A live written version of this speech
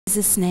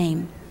Jesus'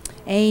 name.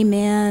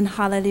 Amen.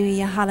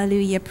 Hallelujah.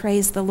 Hallelujah.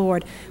 Praise the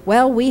Lord.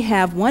 Well, we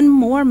have one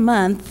more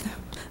month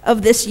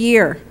of this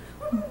year.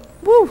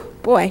 Woo,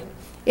 boy,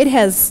 it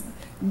has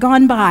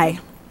gone by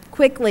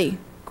quickly.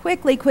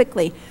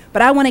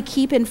 But I want to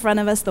keep in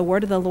front of us the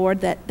word of the Lord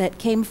that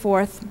came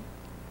forth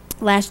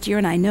last year,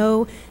 and I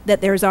know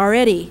that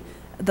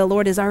the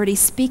Lord is already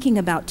speaking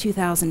about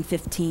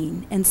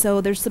 2015. And so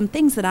there's some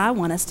things that I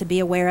want us to be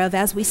aware of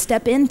as we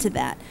step into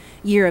that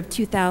year of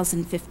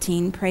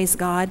 2015, praise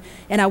God.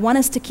 And I want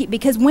us to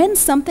because when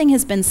something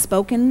has been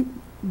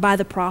spoken by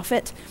the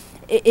prophet,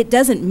 it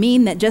doesn't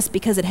mean that just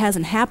because it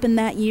hasn't happened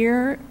that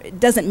year, it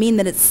doesn't mean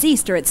that it's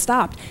ceased or it's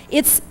stopped.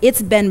 It's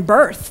been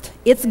birthed.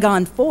 It's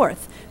gone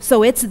forth.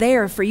 So it's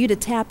there for you to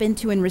tap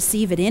into and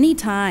receive at any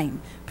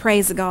time,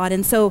 praise God.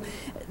 And so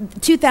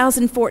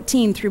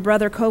 2014 through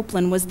Brother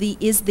Copeland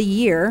is the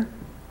year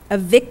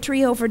of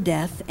victory over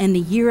death and the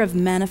year of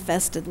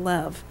manifested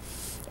love.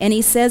 And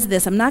he says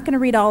this, I'm not going to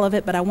read all of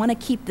it, but I want to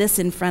keep this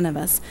in front of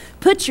us.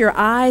 Put your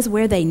eyes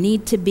where they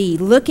need to be.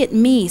 Look at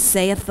me,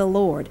 saith the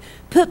Lord.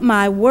 Put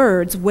my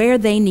words where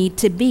they need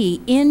to be,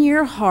 in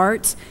your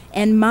heart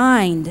and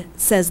mind,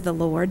 says the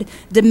Lord.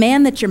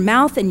 Demand that your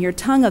mouth and your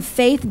tongue of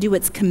faith do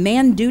its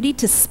command duty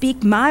to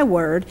speak my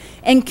word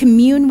and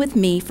commune with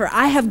me, for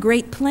I have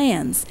great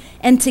plans,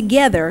 and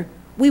together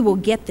we will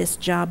get this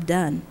job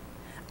done.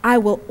 I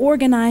will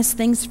organize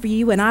things for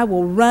you, and I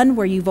will run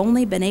where you've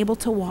only been able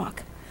to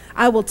walk.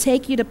 I will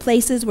take you to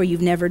places where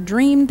you've never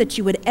dreamed that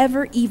you would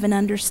ever even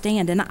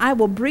understand, and I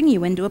will bring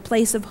you into a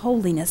place of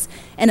holiness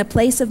and a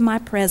place of my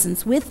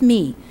presence with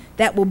me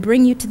that will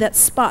bring you to that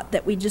spot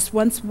that we just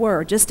once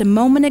were, just a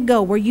moment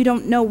ago, where you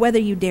don't know whether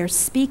you dare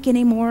speak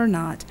anymore or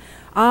not.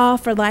 Ah,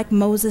 for like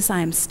Moses,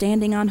 I am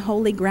standing on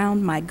holy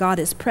ground. My God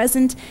is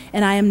present,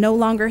 and I am no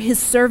longer his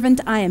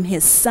servant. I am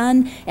his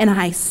son, and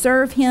I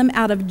serve him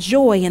out of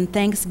joy and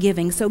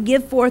thanksgiving. So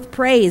give forth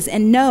praise,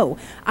 and know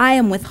I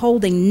am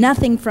withholding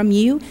nothing from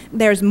you.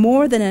 There's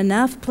more than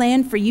enough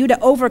planned for you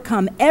to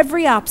overcome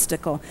every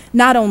obstacle,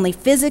 not only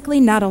physically,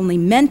 not only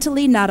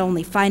mentally, not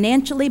only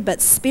financially,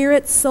 but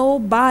spirit, soul,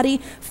 body,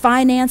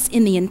 finance,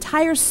 in the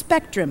entire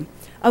spectrum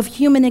of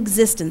human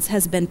existence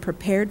has been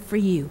prepared for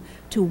you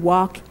to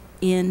walk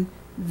in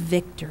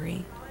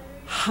victory.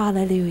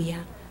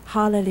 Hallelujah.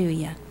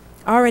 Hallelujah.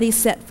 Already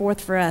set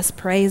forth for us.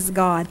 Praise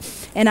God.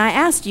 And I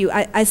asked you,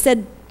 I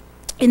said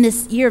in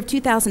this year of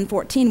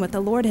 2014, what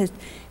the Lord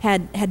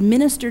had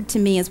ministered to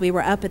me as we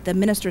were up at the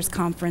ministers'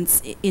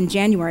 conference in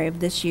January of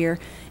this year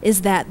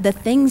is that the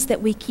things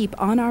that we keep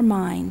on our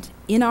mind,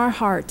 in our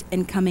heart,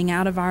 and coming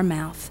out of our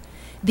mouth,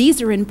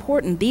 these are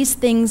important. These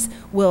things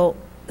will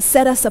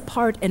set us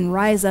apart and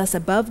rise us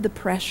above the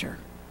pressure.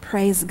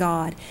 Praise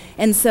God.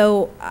 And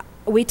so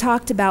we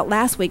talked about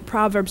last week,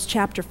 Proverbs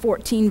chapter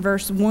 14,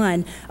 verse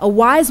 1. A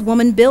wise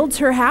woman builds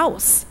her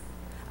house.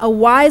 A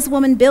wise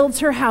woman builds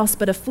her house,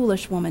 but a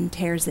foolish woman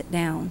tears it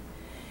down.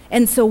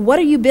 And so what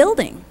are you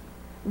building?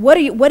 What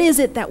is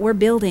it that we're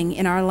building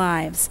in our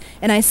lives?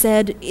 And I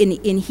said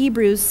in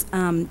Hebrews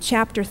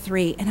chapter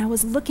 3, and I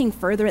was looking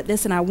further at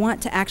this, and I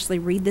want to actually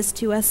read this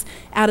to us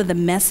out of the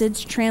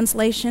Message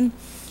translation.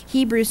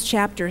 Hebrews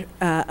chapter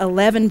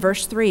 11,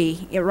 verse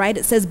 3,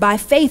 it says, by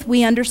faith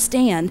we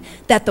understand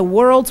that the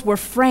worlds were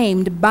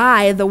framed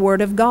by the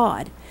word of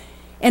God.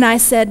 And I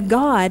said,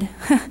 God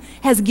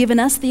has given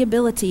us the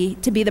ability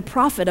to be the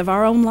prophet of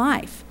our own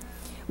life.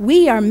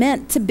 We are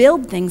meant to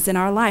build things in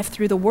our life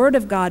through the word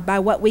of God, by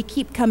what we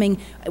keep coming,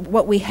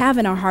 what we have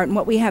in our heart and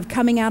what we have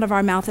coming out of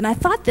our mouth. And I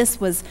thought this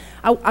was,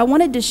 I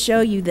wanted to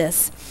show you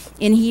this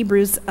in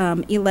Hebrews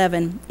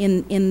 11,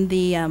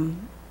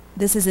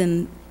 this is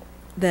in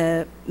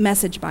the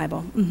Message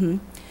Bible.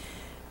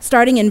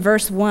 Starting in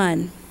verse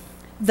 1,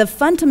 the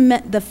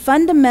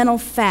fundamental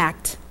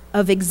fact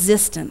of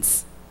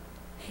existence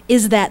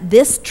is that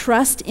this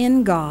trust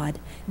in God,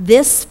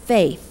 this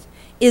faith,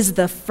 is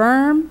the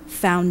firm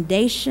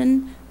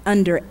foundation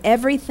under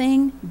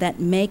everything that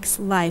makes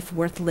life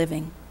worth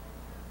living.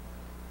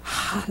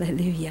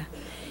 Hallelujah.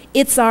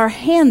 It's our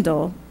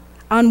handle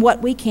on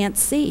what we can't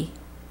see.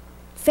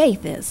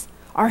 Faith is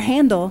our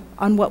handle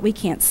on what we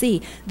can't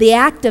see. The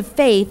act of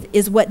faith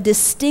is what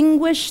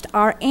distinguished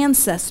our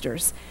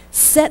ancestors,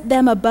 set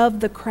them above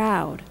the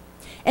crowd.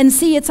 And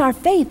see, it's our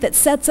faith that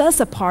sets us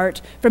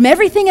apart from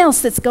everything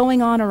else that's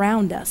going on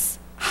around us.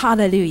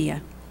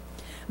 Hallelujah.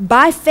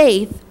 By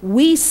faith,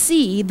 we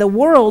see the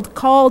world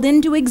called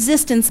into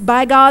existence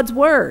by God's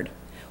word.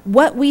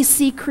 What we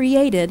see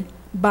created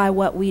by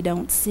what we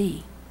don't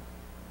see.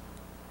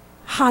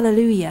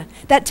 Hallelujah.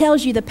 That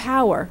tells you the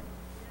power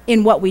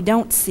in what we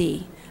don't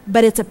see.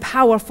 But it's a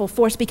powerful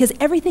force because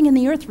everything in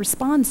the earth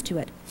responds to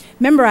it.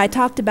 Remember, I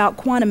talked about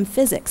quantum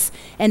physics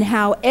and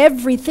how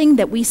everything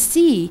that we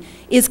see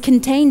is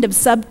contained of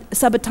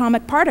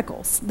subatomic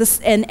particles.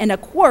 And a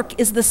quark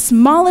is the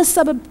smallest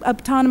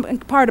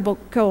subatomic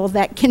particle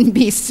that can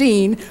be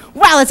seen,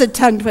 well, it's a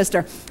tongue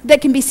twister,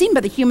 that can be seen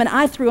by the human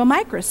eye through a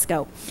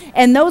microscope.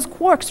 And those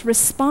quarks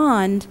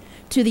respond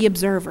to the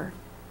observer.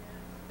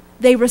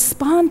 They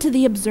respond to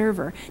the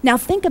observer. Now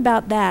think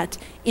about that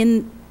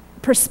in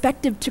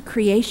perspective to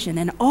creation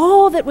and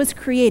all that was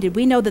created,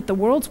 we know that the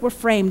worlds were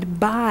framed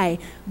by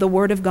the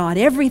Word of God.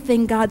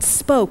 Everything God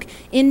spoke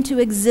into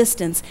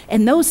existence.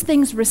 And those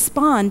things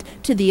respond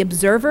to the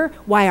observer,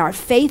 why our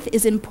faith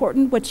is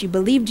important, what you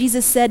believe.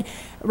 Jesus said,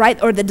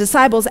 right, or the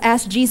disciples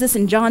asked Jesus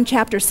in John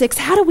chapter 6,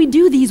 how do we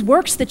do these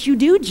works that you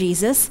do,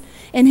 Jesus?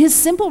 And his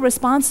simple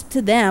response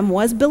to them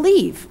was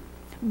believe.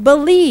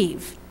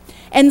 Believe.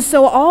 And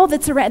so all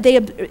that's around,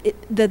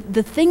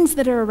 the things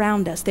that are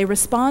around us, they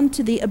respond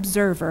to the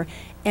observer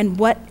and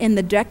what in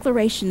the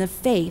declaration of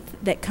faith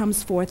that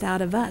comes forth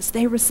out of us.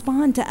 They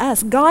respond to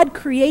us. God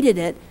created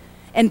it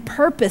and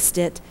purposed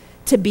it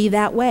to be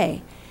that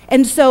way.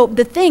 And so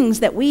the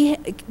things that we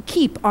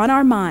keep on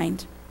our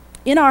mind,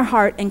 in our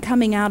heart, and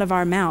coming out of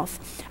our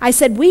mouth, I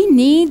said we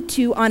need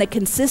to, on a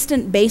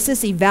consistent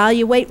basis,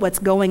 evaluate what's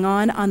going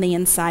on the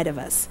inside of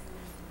us.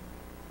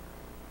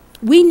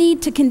 We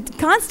need to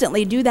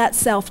constantly do that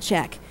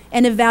self-check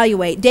and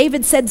evaluate.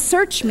 David said,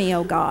 search me,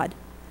 O God.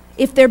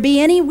 If there be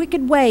any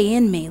wicked way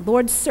in me,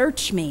 Lord,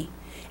 search me.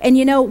 And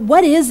you know,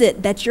 what is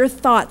it that your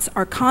thoughts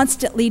are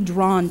constantly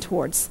drawn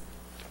towards?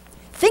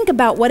 Think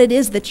about what it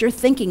is that you're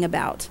thinking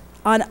about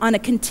on a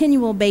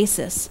continual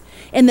basis.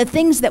 And the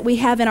things that we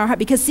have in our heart.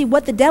 Because see,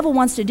 what the devil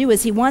wants to do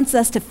is he wants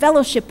us to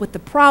fellowship with the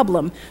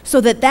problem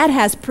so that that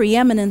has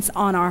preeminence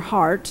on our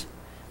heart,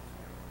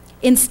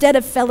 instead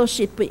of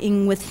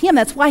fellowshipping with him.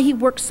 That's why he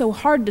works so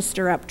hard to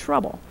stir up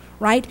trouble,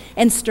 right?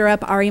 And stir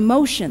up our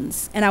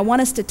emotions. And I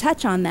want us to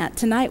touch on that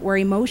tonight, where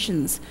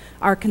emotions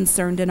are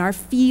concerned and our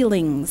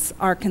feelings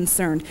are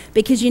concerned.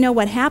 Because you know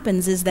what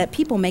happens is that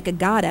people make a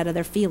god out of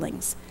their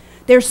feelings.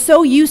 They're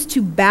so used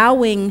to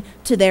bowing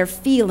to their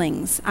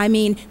feelings. I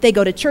mean, they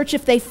go to church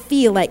if they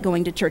feel like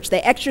going to church.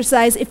 They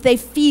exercise if they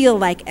feel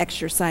like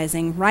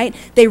exercising, right?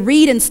 They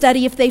read and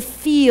study if they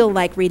feel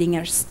like reading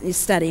or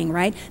studying,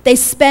 right? They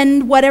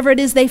spend whatever it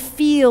is they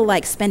feel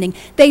like spending.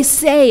 They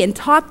say and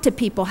talk to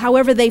people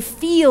however they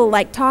feel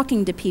like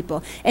talking to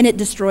people. And it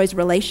destroys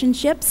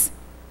relationships,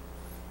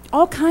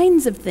 all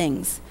kinds of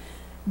things.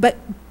 But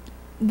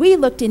we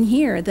looked in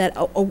here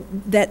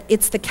that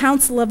it's the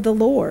counsel of the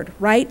Lord,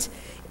 right?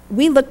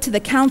 We look to the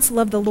counsel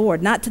of the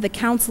Lord, not to the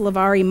counsel of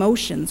our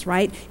emotions,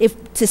 right?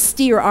 To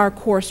steer our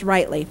course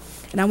rightly.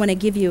 And I want to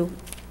give you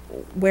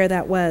where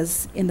that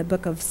was in the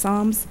book of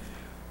Psalms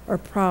or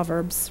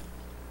Proverbs,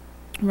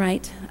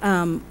 right?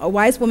 A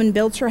wise woman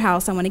builds her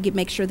house. I want to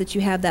make sure that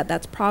you have that.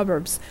 That's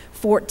Proverbs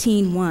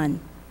 14:1,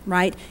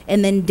 right?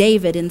 And then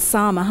David in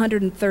Psalm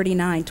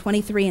 139,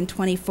 23 and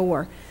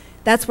 24.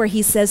 That's where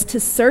he says to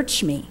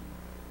search me.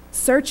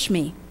 Search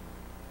me.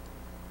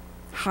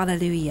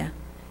 Hallelujah.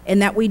 And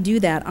that we do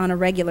that on a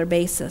regular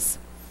basis.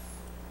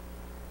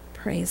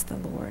 Praise the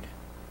Lord.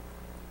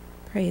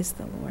 Praise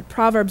the Lord.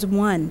 Proverbs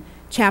 1,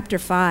 chapter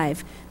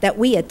 5, that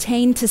we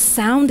attain to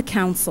sound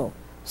counsel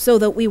so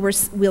that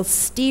we'll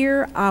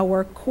steer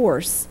our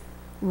course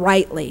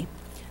rightly.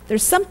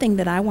 There's something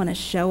that I want to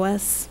show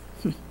us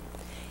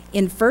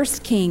in 1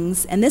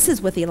 Kings, and this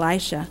is with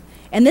Elisha.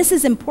 And this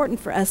is important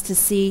for us to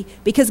see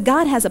because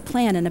God has a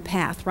plan and a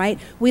path, right?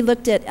 We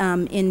looked at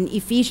in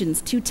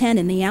Ephesians 2:10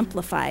 in the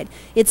Amplified.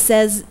 It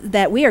says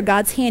that we are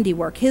God's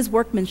handiwork, his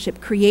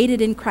workmanship, created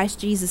in Christ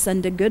Jesus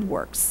unto good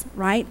works,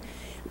 right?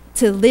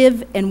 To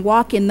live and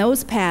walk in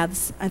those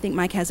paths, I think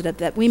Mike has it up,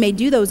 that we may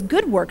do those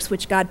good works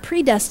which God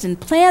predestined,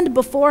 planned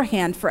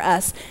beforehand for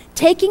us,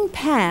 taking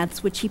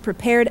paths which he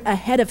prepared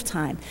ahead of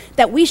time,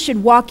 that we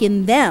should walk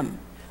in them,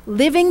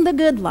 living the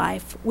good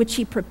life which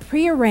he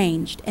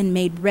prearranged and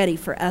made ready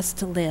for us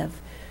to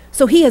live.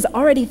 So he has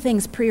already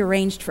things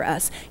prearranged for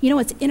us. You know,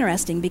 it's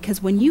interesting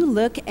because when you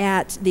look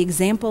at the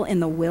example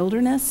in the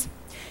wilderness,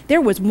 there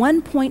was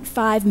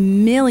 1.5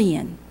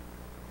 million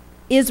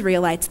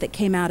Israelites that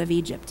came out of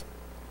Egypt.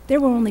 There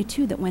were only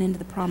 2 that went into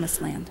the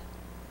promised land.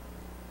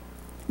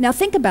 Now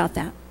think about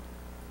that.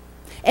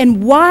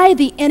 And why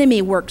the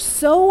enemy worked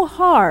so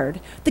hard,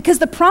 because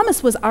the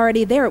promise was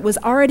already there. It was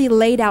already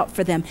laid out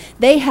for them.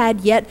 They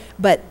had yet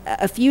but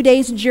a few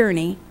days'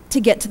 journey to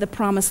get to the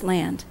promised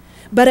land.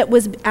 But it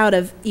was out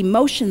of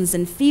emotions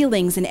and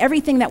feelings and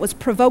everything that was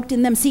provoked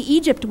in them. See,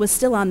 Egypt was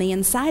still on the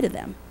inside of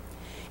them.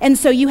 And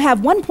so you have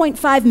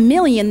 1.5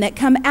 million that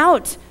come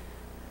out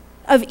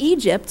of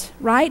Egypt,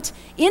 right,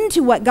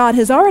 into what God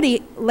has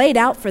already laid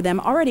out for them,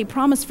 already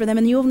promised for them,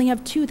 and you only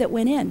have 2 that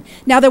went in.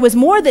 Now, there was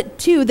more than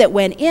 2 that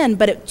went in,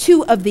 but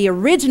 2 of the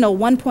original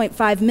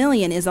 1.5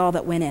 million is all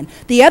that went in.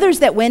 The others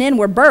that went in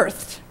were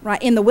birthed,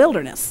 right, in the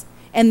wilderness,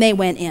 and they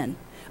went in.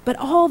 But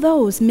all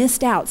those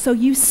missed out. So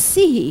you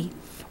see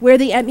where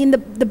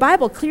the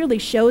Bible clearly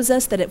shows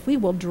us that if we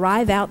will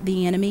drive out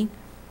the enemy,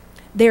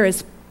 there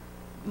is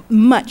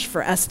much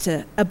for us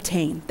to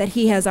obtain that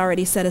he has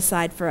already set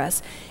aside for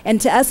us.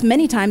 And to us,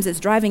 many times it's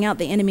driving out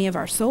the enemy of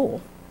our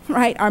soul,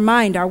 right? Our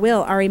mind, our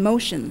will, our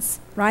emotions,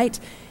 right?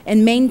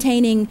 And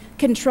maintaining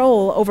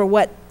control over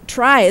what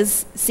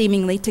tries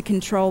seemingly to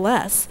control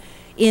us.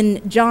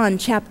 In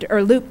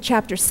Luke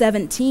chapter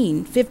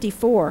 17,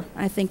 54,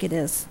 I think it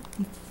is.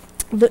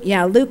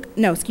 Luke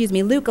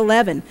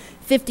 11,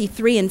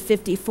 53 and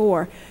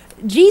 54.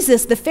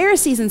 Jesus, the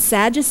Pharisees and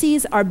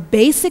Sadducees are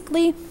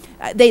basically,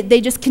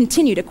 they just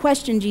continue to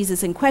question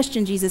Jesus and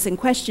question Jesus and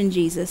question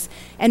Jesus.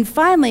 And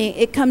finally,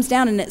 it comes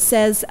down and it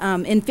says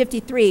in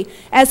 53,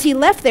 as he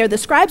left there, the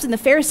scribes and the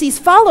Pharisees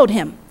followed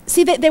him.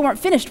 See, they weren't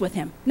finished with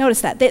him.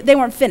 Notice that. They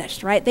weren't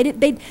finished, right? They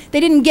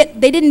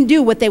didn't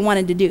do what they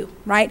wanted to do,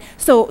 right?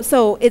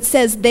 So it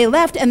says they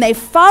left and they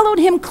followed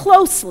him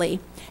closely,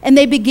 and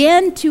they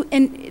began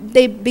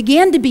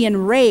to be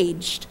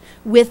enraged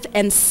with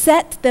and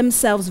set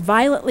themselves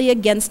violently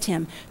against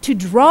him to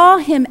draw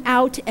him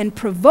out and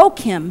provoke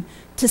him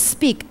to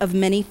speak of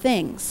many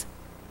things.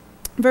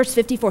 Verse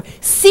 54,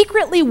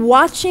 secretly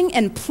watching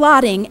and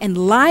plotting and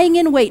lying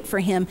in wait for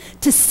him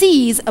to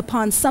seize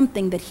upon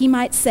something that he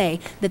might say,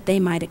 that they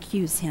might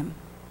accuse him.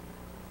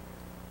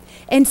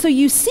 And so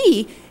you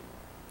see,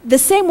 the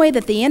same way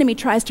that the enemy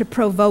tries to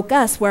provoke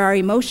us where our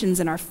emotions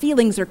and our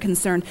feelings are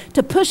concerned,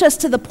 to push us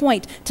to the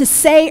point to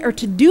say or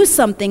to do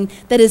something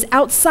that is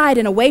outside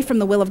and away from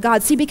the will of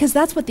God. See, because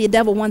that's what the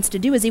devil wants to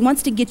do, is he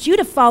wants to get you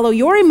to follow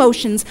your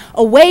emotions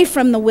away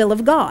from the will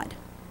of God.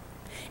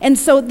 And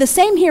so the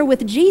same here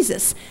with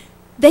Jesus.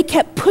 They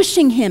kept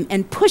pushing him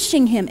and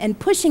pushing him and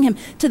pushing him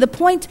to the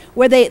point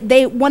where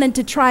they wanted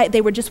to try, they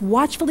were just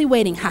watchfully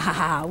waiting. Ha ha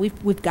ha,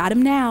 we've got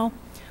him now.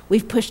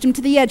 We've pushed him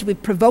to the edge.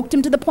 We've provoked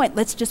him to the point.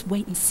 Let's just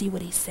wait and see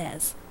what he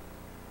says.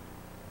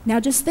 Now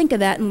just think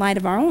of that in light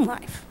of our own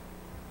life.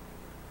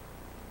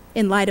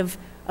 In light of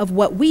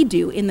what we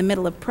do in the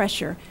middle of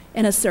pressure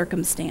in a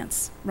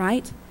circumstance,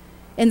 right?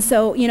 And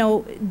so,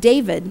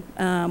 David,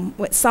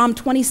 Psalm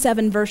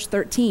 27, verse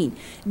 13,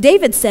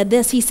 David said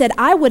this. He said,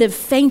 I would have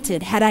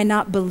fainted had I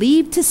not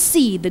believed to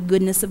see the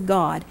goodness of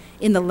God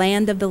in the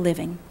land of the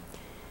living.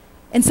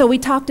 And so we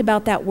talked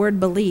about that word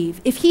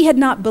believe. If he had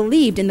not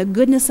believed in the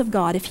goodness of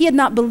God, if he had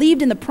not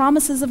believed in the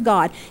promises of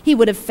God, he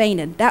would have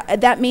fainted.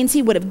 That means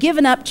he would have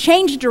given up,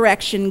 changed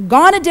direction,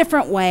 gone a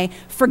different way,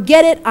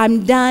 forget it,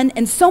 I'm done.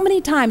 And so many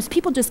times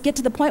people just get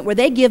to the point where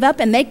they give up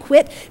and they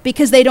quit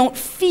because they don't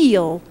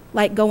feel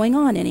like going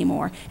on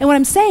anymore. And what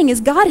I'm saying is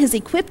God has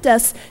equipped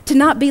us to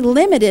not be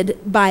limited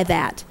by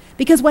that.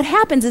 Because what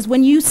happens is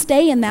when you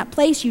stay in that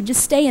place, you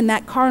just stay in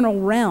that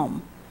carnal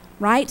realm,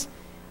 right?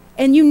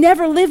 And you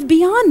never live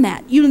beyond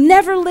that. You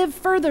never live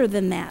further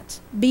than that,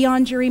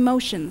 beyond your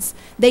emotions.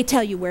 They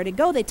tell you where to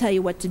go. They tell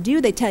you what to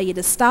do. They tell you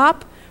to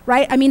stop,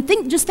 right? I mean,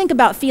 just think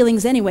about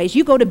feelings anyways.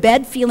 You go to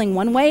bed feeling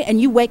one way,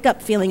 and you wake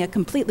up feeling a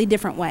completely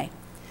different way.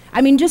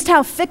 I mean, just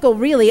how fickle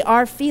really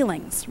are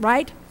feelings,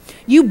 right?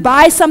 You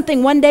buy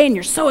something one day, and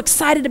you're so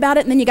excited about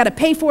it, and then you got to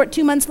pay for it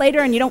 2 months later,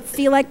 and you don't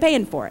feel like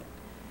paying for it.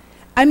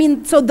 I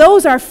mean, so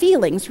those are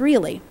feelings,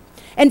 really.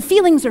 And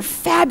feelings are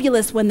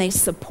fabulous when they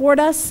support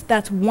us.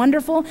 That's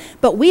wonderful.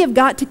 But we have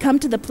got to come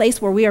to the place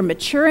where we are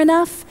mature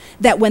enough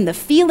that when the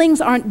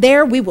feelings aren't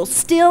there, we will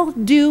still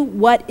do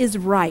what is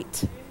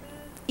right,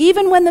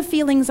 even when the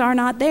feelings are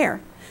not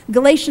there.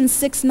 Galatians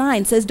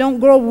 6:9 says, don't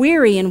grow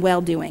weary in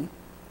well-doing,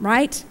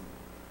 right?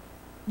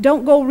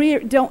 Don't grow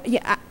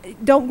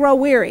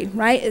weary,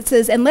 right? It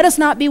says, and let us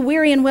not be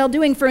weary in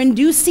well-doing, for in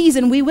due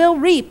season we will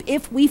reap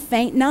if we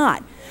faint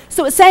not.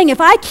 So it's saying if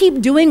I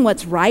keep doing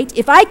what's right,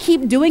 if I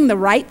keep doing the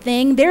right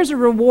thing, there's a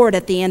reward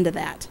at the end of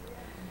that.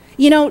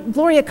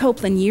 Gloria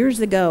Copeland years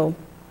ago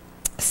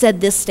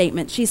said this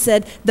statement. She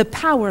said, the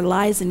power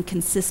lies in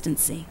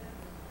consistency.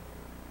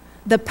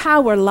 The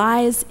power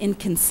lies in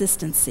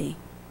consistency.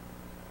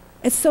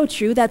 It's so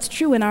true. That's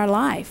true in our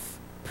life.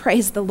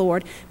 Praise the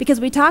Lord. Because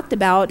we talked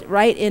about,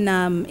 right, in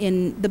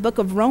the book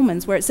of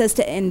Romans, where it says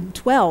in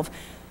 12,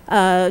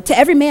 to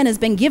every man has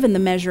been given the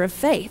measure of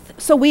faith.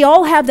 So we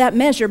all have that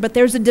measure, but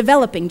there's a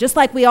developing. Just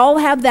like we all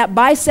have that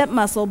bicep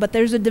muscle, but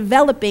there's a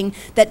developing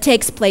that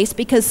takes place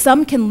because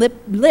some can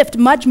lift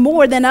much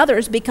more than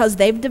others because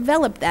they've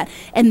developed that.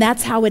 And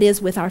that's how it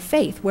is with our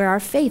faith, where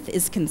our faith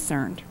is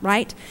concerned,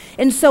 right?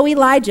 And so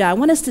Elijah, I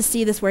want us to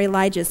see this where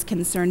Elijah is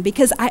concerned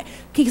because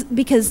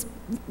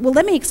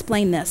let me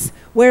explain this.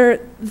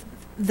 Where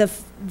the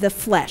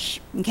flesh,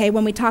 okay,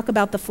 when we talk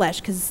about the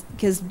flesh,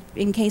 because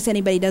in case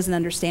anybody doesn't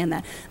understand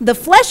that, the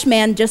flesh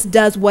man just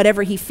does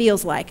whatever he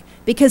feels like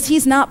because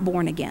he's not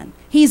born again.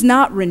 He's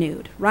not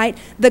renewed, right?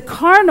 The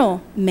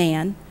carnal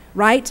man,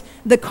 right?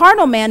 The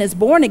carnal man is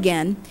born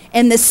again,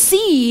 and the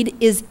seed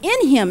is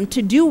in him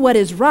to do what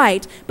is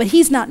right, but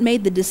he's not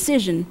made the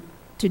decision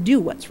to do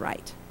what's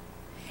right.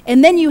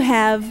 And then you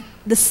have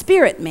the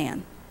spirit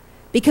man,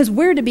 because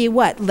we're to be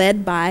what?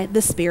 Led by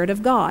the Spirit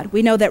of God.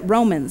 We know that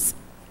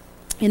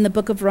in the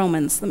book of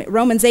Romans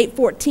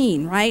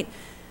 8:14, right?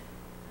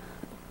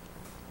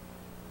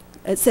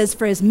 It says,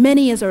 for as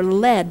many as are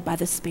led by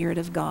the Spirit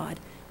of God,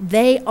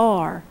 they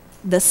are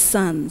the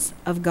sons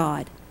of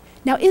God.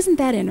 Now, isn't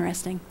that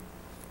interesting?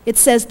 It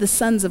says the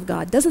sons of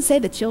God. It doesn't say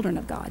the children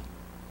of God.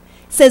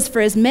 It says,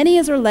 for as many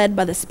as are led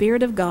by the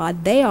Spirit of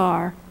God, they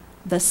are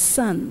the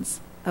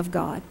sons of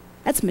God.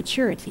 That's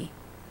maturity.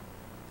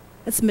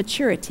 That's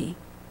maturity.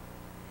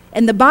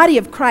 And the body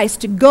of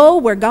Christ, to go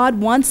where God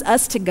wants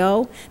us to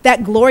go,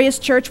 that glorious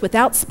church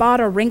without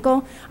spot or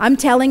wrinkle, I'm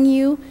telling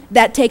you,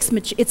 that takes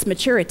its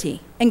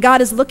maturity. And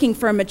God is looking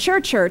for a mature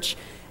church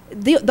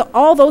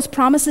all those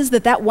promises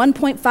that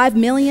 1.5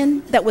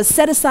 million that was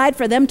set aside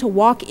for them to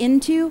walk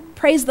into,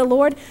 praise the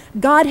Lord,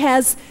 God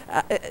has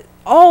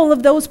all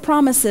of those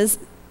promises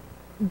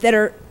that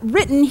are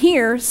written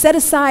here set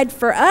aside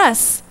for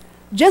us,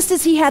 just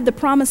as he had the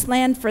promised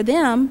land for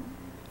them,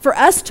 for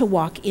us to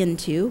walk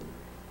into.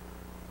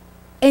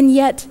 And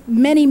yet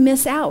many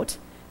miss out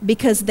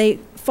because they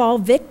fall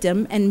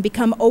victim and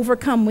become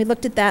overcome. We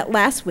looked at that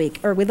last week,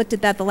 or we looked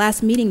at that the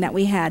last meeting that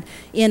we had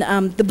in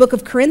the book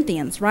of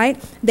Corinthians,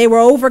 right? They were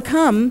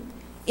overcome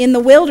in the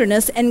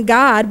wilderness, and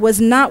God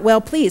was not well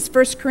pleased.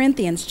 1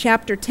 Corinthians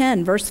chapter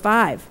 10, verse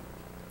 5.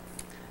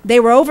 They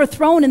were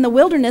overthrown in the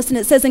wilderness, and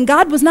it says, and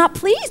God was not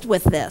pleased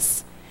with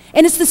this.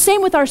 And it's the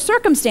same with our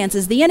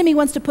circumstances. The enemy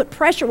wants to put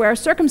pressure where our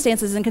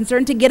circumstances are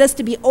concerned to get us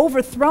to be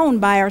overthrown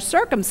by our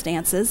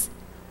circumstances.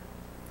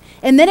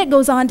 And then it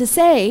goes on to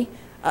say,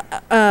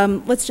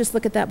 let's just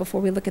look at that before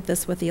we look at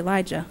this with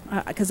Elijah,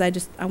 because I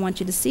want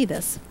you to see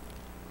this.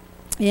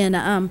 In,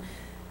 let's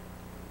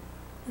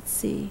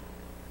see,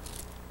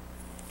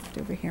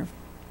 over here.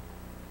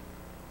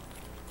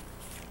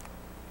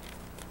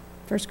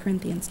 1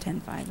 Corinthians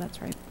 10:5,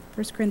 that's right.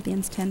 1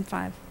 Corinthians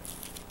 10:5.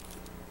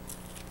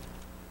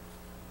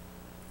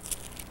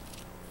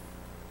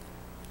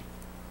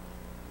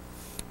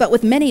 But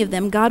with many of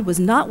them God was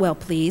not well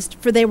pleased,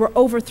 for they were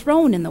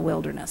overthrown in the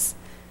wilderness.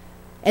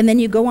 And then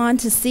you go on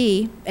to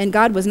see, and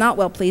God was not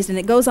well pleased, and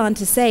it goes on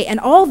to say, and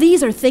all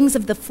these are things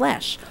of the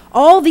flesh.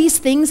 All these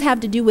things have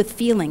to do with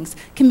feelings,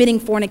 committing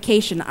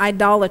fornication,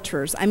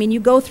 idolaters. I mean, you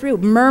go through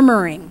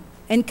murmuring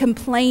and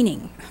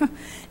complaining.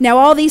 Now,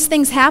 all these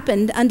things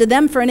happened unto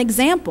them for an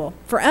example,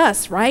 for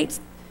us, right?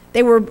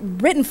 They were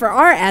written for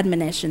our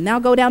admonition. Now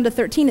go down to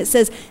 13. It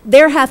says,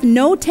 there hath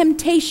no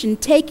temptation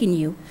taken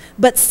you,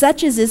 but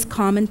such as is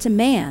common to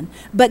man.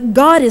 But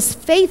God is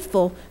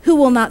faithful, who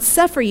will not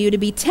suffer you to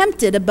be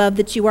tempted above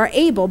that you are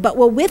able, but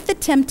will with the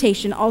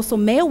temptation also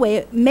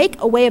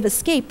make a way of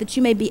escape that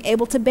you may be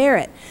able to bear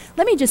it.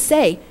 Let me just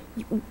say,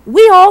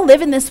 we all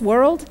live in this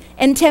world,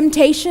 and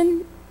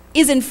temptation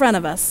is in front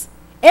of us.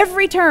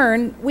 Every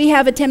turn, we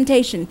have a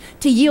temptation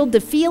to yield to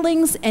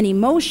feelings and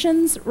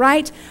emotions,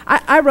 right?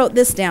 I wrote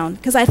this down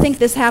because I think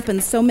this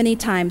happens so many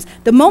times.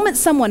 The moment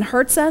someone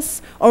hurts us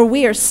or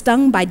we are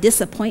stung by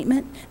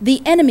disappointment,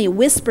 the enemy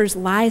whispers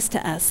lies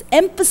to us,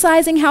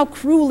 emphasizing how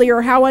cruelly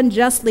or how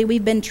unjustly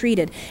we've been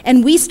treated.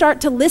 And we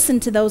start to listen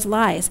to those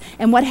lies.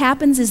 And what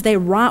happens is they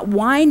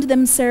wind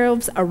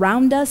themselves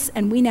around us,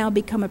 and we now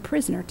become a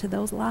prisoner to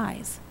those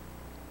lies.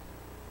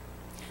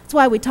 That's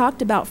why we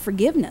talked about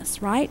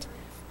forgiveness, right?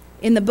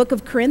 In the book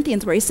of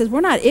Corinthians, where he says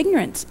we're not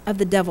ignorant of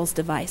the devil's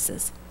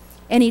devices.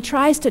 And he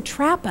tries to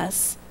trap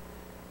us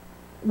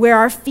where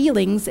our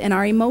feelings and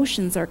our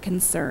emotions are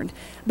concerned.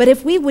 But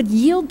if we would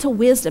yield to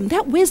wisdom,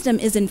 that wisdom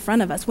is in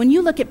front of us. When you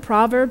look at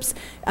Proverbs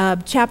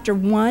chapter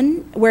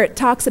 1, where it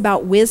talks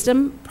about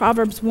wisdom,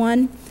 Proverbs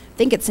 1, I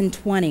think it's in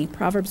 20,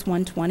 Proverbs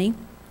 1:20.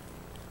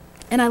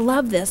 And I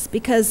love this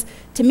because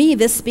to me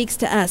this speaks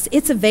to us.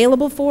 It's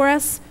available for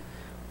us.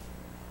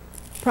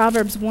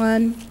 Proverbs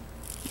 1.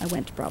 I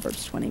went to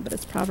Proverbs 20, but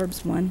it's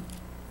Proverbs 1.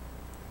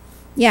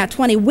 Yeah,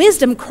 20.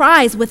 Wisdom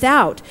cries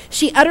without.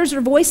 She utters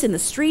her voice in the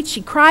streets.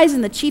 She cries in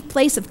the chief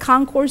place of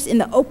concourse, in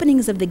the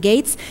openings of the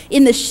gates.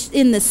 In the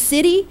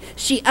city,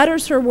 she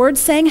utters her words,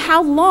 saying,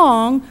 how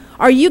long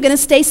are you going to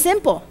stay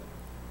simple?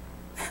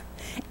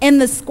 And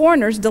the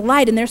scorners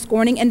delight in their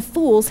scorning, and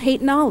fools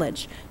hate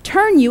knowledge.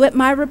 Turn you at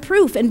my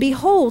reproof, and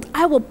behold,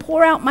 I will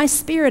pour out my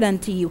spirit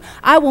unto you.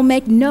 I will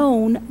make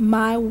known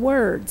my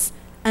words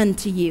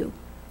unto you.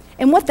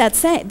 And what that's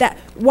saying,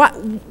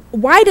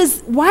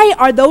 why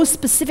are those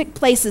specific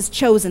places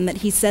chosen that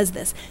he says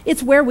this?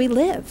 It's where we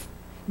live.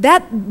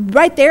 That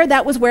right there,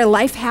 that was where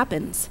life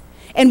happens.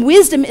 And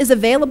wisdom is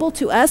available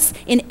to us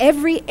in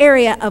every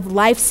area of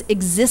life's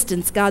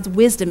existence. God's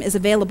wisdom is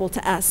available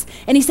to us.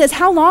 And he says,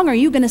 how long are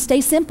you going to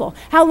stay simple?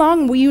 How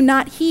long will you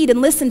not heed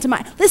and listen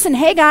to listen,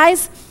 hey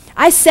guys,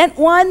 I sent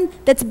one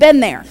that's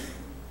been there.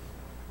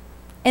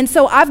 And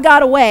so I've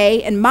got a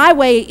way, and my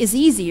way is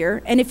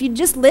easier. And if you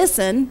just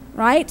listen,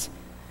 right,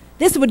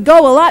 this would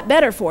go a lot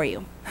better for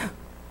you.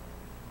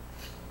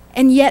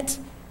 And yet,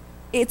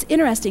 it's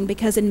interesting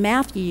because in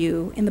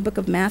Matthew, in the book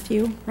of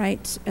Matthew,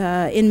 right,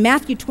 in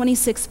Matthew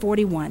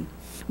 26:41,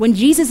 when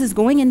Jesus is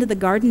going into the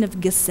Garden of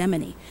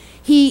Gethsemane,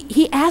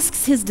 he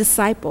asks his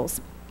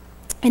disciples,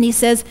 and he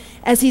says,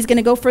 as he's going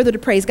to go further to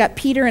pray, he's got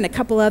Peter and a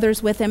couple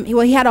others with him.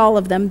 Well, he had all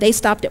of them. They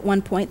stopped at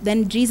one point.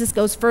 Then Jesus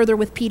goes further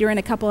with Peter and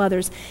a couple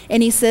others.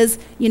 And he says,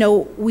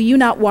 will you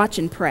not watch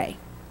and pray,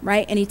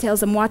 right? And he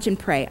tells them, watch and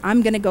pray.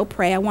 I'm going to go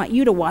pray. I want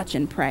you to watch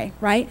and pray,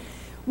 right?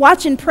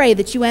 Watch and pray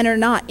that you enter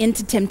not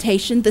into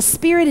temptation. The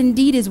spirit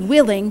indeed is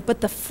willing,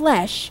 but the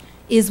flesh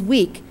is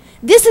weak.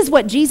 This is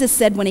what Jesus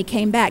said when he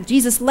came back.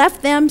 Jesus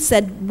left them,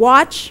 said,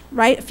 watch,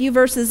 right? A few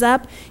verses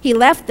up. He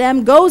left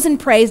them, goes and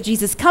prays.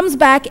 Jesus comes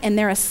back, and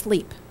they're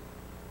asleep.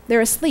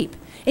 They're asleep.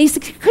 And he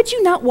said, could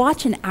you not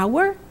watch an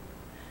hour?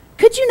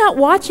 Could you not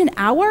watch an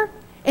hour?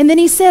 And then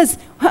he says,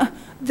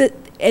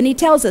 and he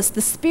tells us,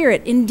 the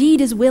spirit indeed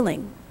is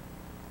willing,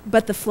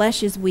 but the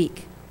flesh is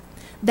weak.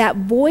 that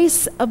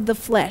voice of the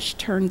flesh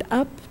turned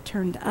up,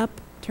 turned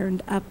up,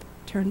 turned up,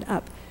 turned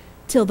up,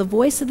 till the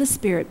voice of the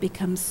Spirit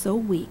becomes so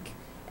weak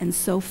and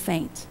so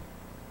faint.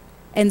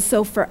 And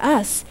so for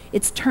us,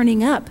 it's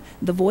turning up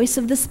the voice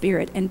of the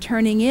Spirit and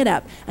turning it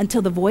up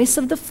until the voice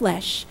of the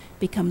flesh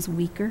becomes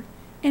weaker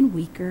and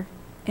weaker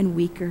and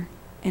weaker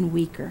and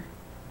weaker.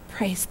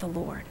 Praise the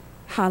Lord.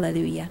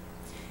 Hallelujah.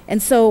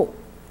 And so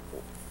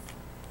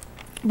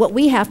what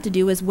we have to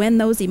do is when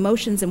those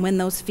emotions and when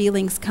those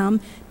feelings come,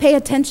 pay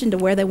attention to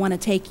where they want to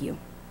take you.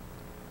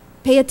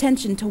 Pay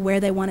attention to where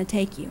they want to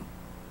take you.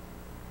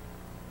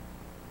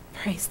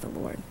 Praise the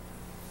Lord.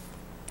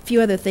 A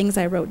few other things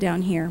I wrote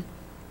down here.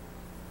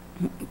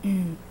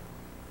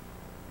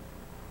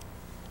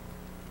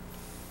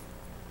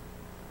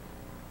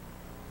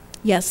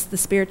 Yes, the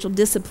spiritual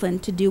discipline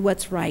to do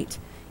what's right,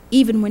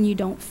 even when you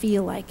don't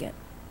feel like it.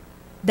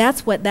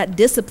 That's what that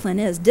discipline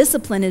is.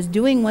 Discipline is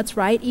doing what's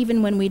right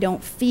even when we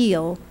don't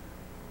feel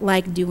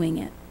like doing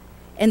it.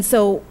 And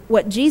so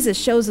what Jesus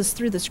shows us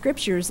through the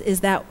scriptures is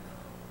that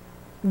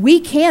we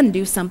can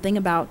do something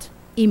about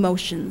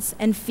emotions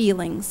and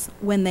feelings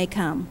when they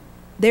come.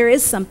 There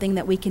is something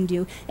that we can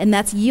do, and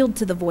that's yield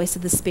to the voice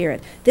of the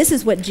Spirit. This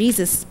is what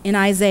Jesus in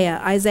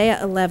Isaiah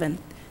 11,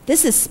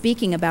 this is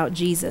speaking about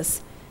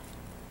Jesus.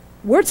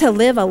 We're to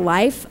live a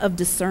life of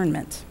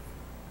discernment.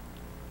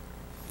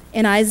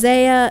 In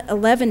Isaiah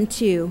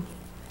 11:2,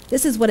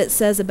 this is what it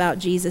says about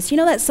Jesus. You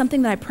know, that's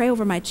something that I pray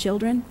over my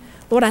children.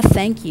 Lord, I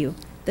thank you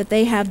that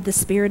they have the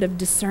spirit of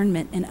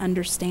discernment and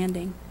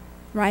understanding,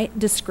 right?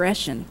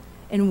 Discretion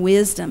and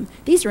wisdom.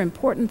 These are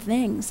important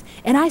things.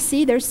 And I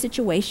see there's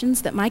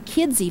situations that my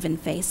kids even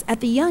face at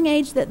the young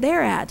age that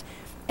they're at.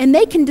 And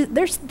they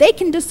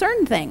can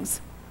discern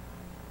things.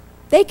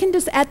 They can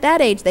just, at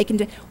that age, they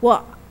can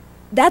well,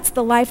 that's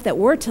the life that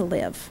we're to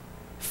live.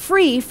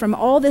 Free from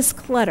all this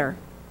clutter.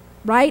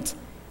 Right?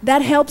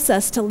 That helps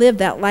us to live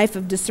that life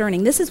of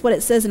discerning. This is what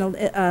it says in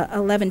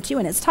 11:2,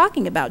 and it's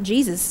talking about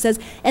Jesus. It says,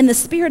 and the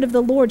Spirit of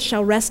the Lord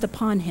shall rest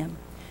upon him.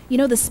 You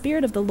know, the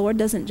Spirit of the Lord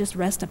doesn't just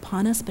rest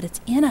upon us, but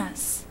it's in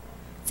us.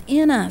 It's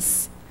in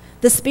us.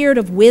 The Spirit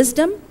of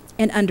wisdom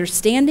and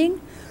understanding,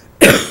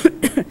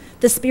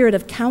 the Spirit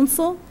of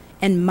counsel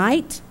and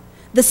might,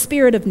 the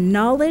Spirit of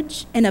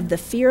knowledge and of the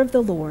fear of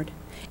the Lord,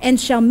 and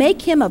shall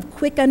make him of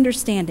quick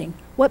understanding.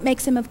 What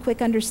makes him of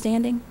quick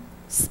understanding?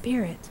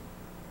 Spirit.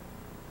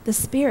 The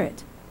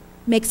Spirit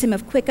makes him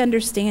of quick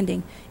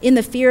understanding in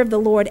the fear of the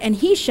Lord, and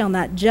he shall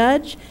not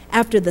judge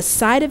after the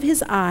sight of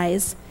his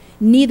eyes,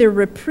 neither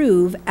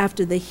reprove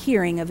after the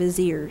hearing of his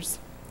ears.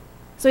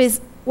 So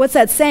what's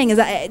that saying is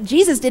that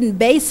Jesus didn't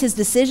base his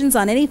decisions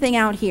on anything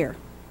out here.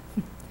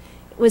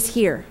 It was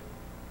here.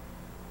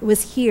 It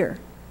was here.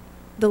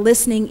 The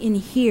listening in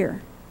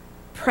here.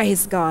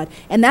 Praise God.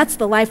 And that's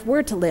the life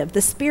we're to live,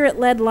 the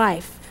Spirit-led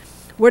life.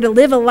 We're to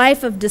live a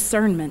life of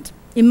discernment.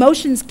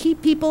 Emotions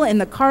keep people in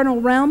the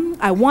carnal realm.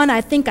 I want, I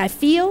think, I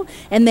feel,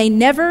 and they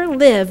never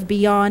live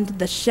beyond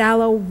the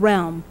shallow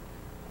realm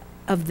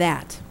of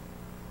that.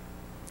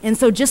 And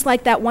so just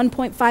like that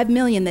 1.5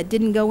 million that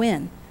didn't go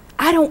in,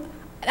 I don't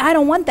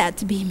want that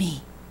to be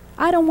me.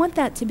 I don't want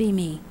that to be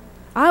me.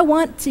 I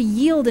want to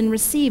yield and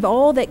receive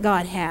all that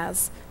God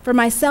has for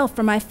myself,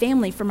 for my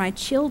family, for my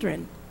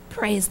children.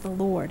 Praise the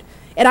Lord.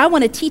 And I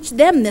want to teach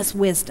them this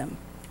wisdom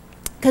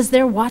because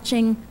they're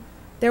watching,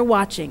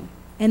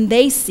 and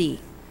they see.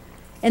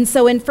 And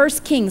so in 1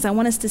 Kings, I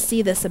want us to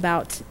see this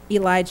about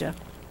Elijah.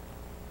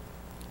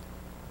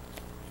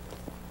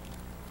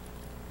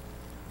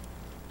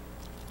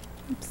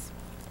 Oops.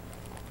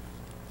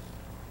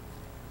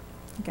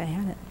 I think I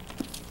had it.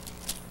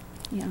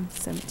 Yeah,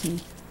 17.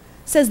 It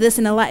says this,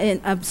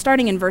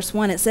 starting in verse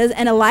 1, it says,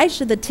 and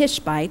Elisha the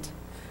Tishbite,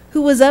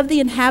 who was of the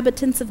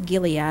inhabitants of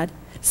Gilead,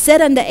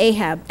 said unto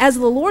Ahab, as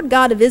the Lord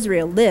God of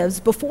Israel lives,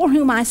 before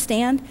whom I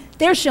stand,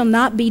 there shall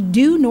not be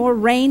dew nor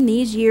rain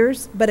these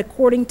years, but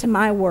according to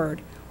my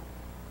word.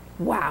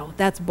 Wow,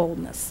 that's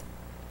boldness.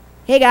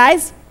 Hey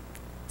guys,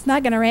 it's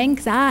not going to rain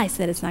because I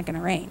said it's not going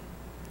to rain.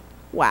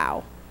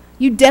 Wow.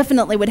 You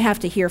definitely would have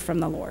to hear from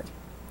the Lord.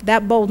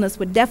 That boldness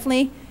would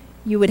definitely,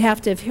 you would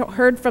have to have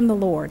heard from the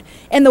Lord.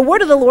 And the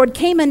word of the Lord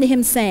came unto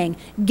him, saying,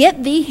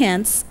 get thee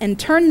hence, and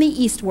turn thee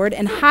eastward,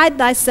 and hide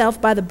thyself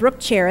by the brook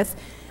Cherith,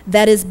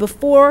 that is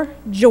before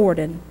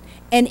Jordan.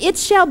 And it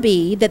shall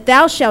be that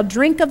thou shalt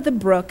drink of the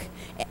brook,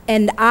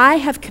 and I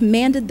have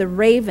commanded the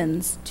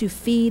ravens to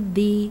feed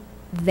thee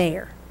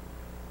there.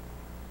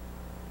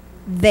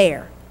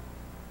 There.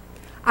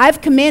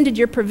 I've commanded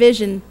your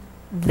provision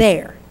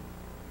there.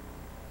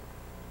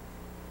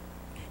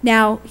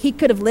 Now, he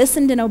could have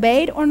listened and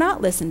obeyed or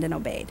not listened and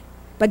obeyed.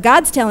 But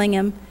God's telling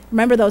him,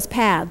 remember those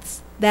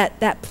paths,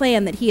 that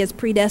plan that he has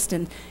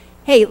predestined.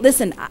 Hey,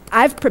 listen,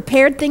 I've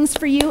prepared things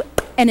for you,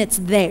 and it's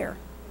there.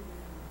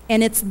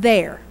 And it's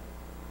there.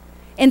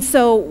 And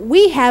so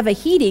we have a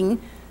heeding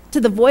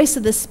to the voice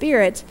of the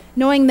Spirit,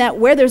 knowing that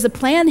where there's a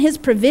plan, his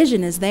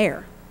provision is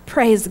there.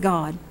 Praise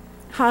God.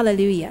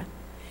 Hallelujah.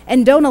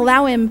 And don't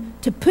allow him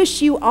to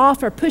push you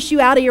off or push you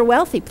out of your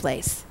wealthy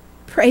place.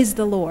 Praise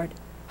the Lord.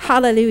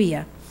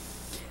 Hallelujah.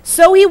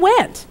 So he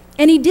went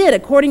And he did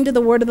according to the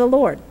word of the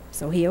Lord.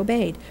 So he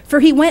obeyed.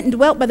 For he went and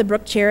dwelt by the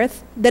brook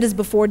Cherith, that is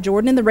before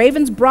Jordan, and the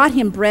ravens brought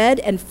him bread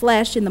and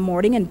flesh in the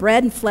morning, and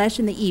bread and flesh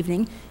in the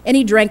evening, and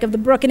he drank of the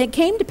brook. And it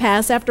came to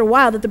pass after a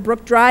while that the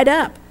brook dried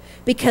up,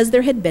 because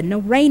there had been no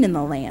rain in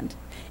the land.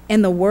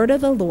 And the word of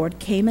the Lord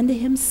came unto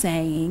him,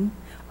 saying,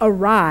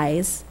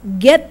 Arise,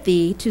 get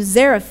thee to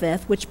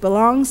Zarephath, which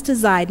belongs to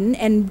Zidon,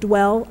 and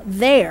dwell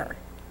there.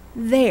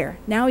 There.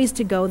 Now he's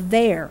to go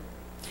there.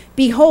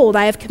 Behold,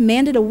 I have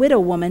commanded a widow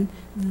woman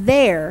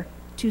there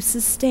to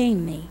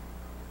sustain thee.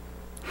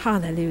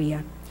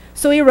 Hallelujah.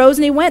 So he arose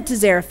and he went to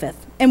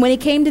Zarephath. And when he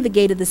came to the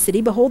gate of the city,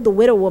 behold, the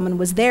widow woman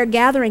was there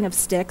gathering of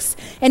sticks.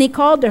 And he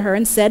called to her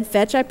and said,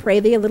 Fetch, I pray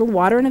thee, a little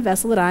water in a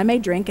vessel that I may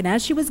drink. And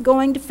as she was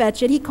going to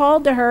fetch it, he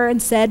called to her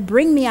and said,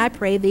 Bring me, I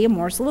pray thee, a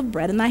morsel of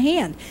bread in thy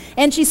hand.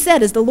 And she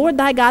said, As the Lord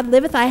thy God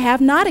liveth, I have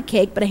not a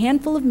cake, but a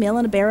handful of meal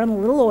and a barrel and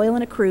a little oil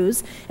and a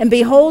cruse. And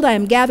behold, I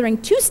am gathering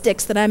 2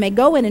 sticks that I may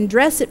go in and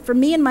dress it for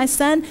me and my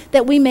son,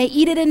 that we may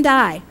eat it and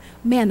die.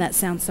 Man, that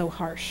sounds so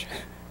harsh,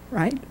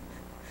 right?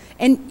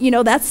 And, you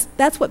know,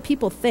 that's what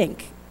people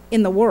think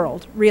in the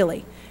world,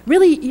 really.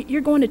 Really,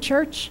 you're going to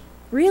church?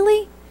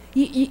 Really?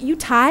 You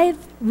tithe?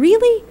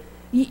 Really?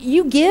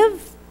 You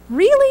give?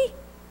 Really?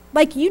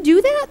 Like, you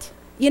do that?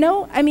 You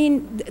know, I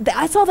mean,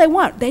 that's all they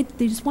want. They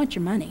just want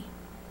your money.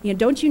 You know,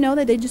 don't you know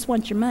that they just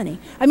want your money?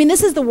 I mean,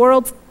 this is the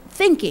world's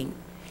thinking.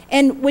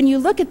 And when you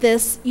look at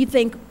this, you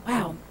think,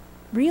 wow,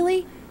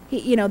 really?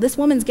 You know, this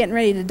woman's getting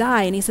ready to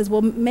die, and he says,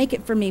 well, make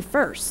it for me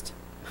first.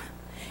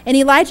 And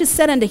Elijah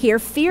said unto her,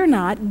 Fear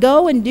not,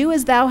 go and do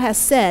as thou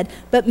hast said,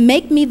 but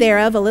make me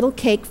thereof a little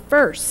cake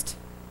first,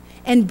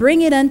 and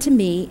bring it unto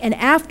me, and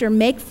after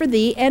make for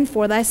thee and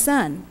for thy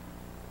son.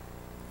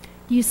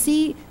 You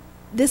see,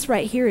 this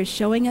right here is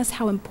showing us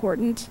how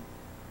important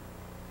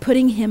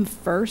putting him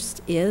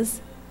first is.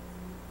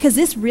 Because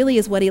this really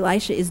is what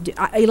Elisha is doing.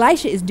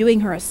 Elisha is doing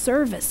her a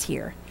service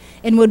here.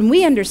 And when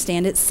we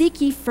understand it, seek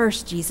ye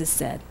first, Jesus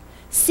said.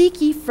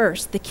 Seek ye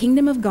first the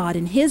kingdom of God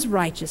and his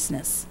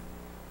righteousness,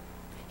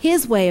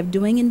 his way of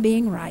doing and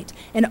being right.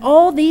 And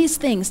all these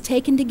things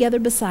taken together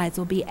besides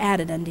will be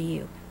added unto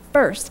you.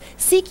 First,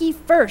 seek ye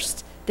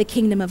first the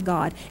kingdom of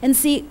God. And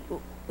see,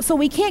 so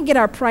we can't get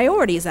our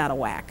priorities out of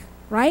whack,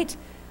 right?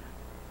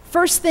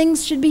 First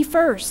things should be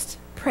first.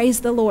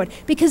 Praise the Lord.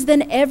 Because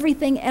then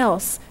everything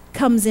else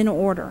comes in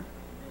order.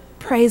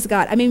 Praise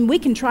God. I mean, we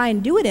can try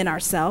and do it in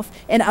ourselves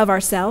and of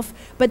ourselves,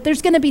 but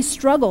there's going to be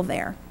struggle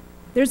there.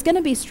 There's going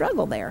to be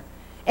struggle there.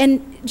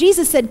 And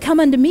Jesus said, Come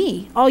unto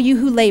me, all you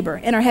who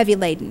labor and are heavy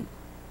laden,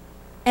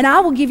 and I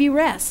will give you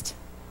rest.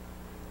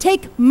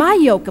 Take my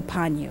yoke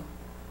upon you.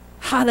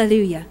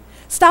 Hallelujah.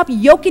 Stop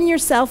yoking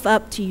yourself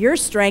up to your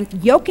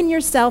strength, yoking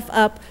yourself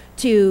up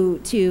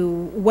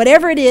to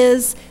whatever it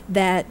is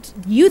that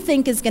you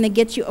think is going to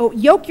get you. Oh,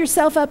 yoke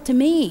yourself up to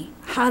me.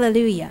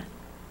 Hallelujah.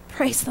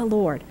 Praise the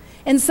Lord.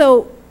 And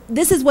so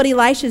this is what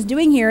Elisha is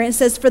doing here. It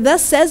says, For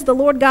thus says the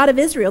Lord God of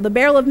Israel, the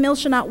barrel of meal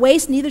shall not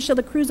waste, neither shall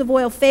the cruse of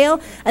oil fail,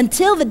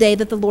 until the day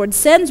that the Lord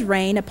sends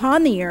rain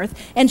upon the earth.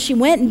 And she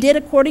went and did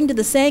according to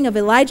the saying of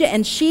Elijah,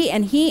 and she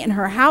and he and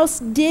her house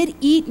did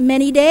eat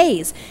many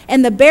days.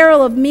 And the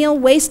barrel of meal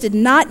wasted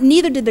not,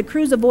 neither did the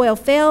cruse of oil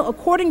fail,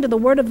 according to the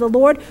word of the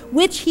Lord,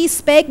 which he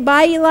spake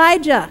by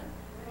Elijah.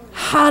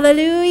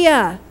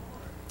 Hallelujah.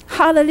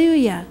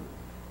 Hallelujah.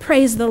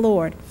 Praise the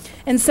Lord.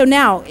 And so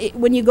now,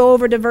 when you go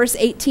over to verse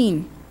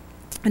 18,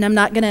 and I'm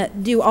not going to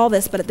do all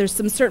this, but there's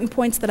some certain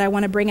points that I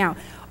want to bring out.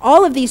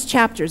 All of these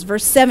chapters,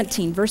 verse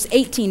 17, verse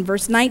 18,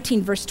 verse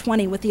 19, verse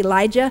 20 with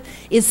Elijah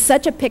is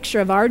such a picture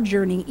of our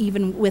journey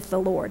even with the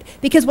Lord.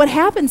 Because what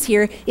happens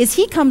here is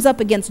he comes up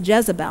against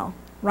Jezebel,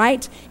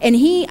 right? And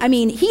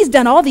he's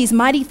done all these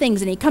mighty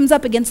things, and he comes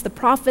up against the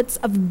prophets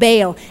of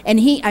Baal. And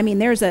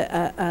there's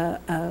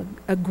a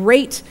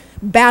great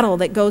battle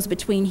that goes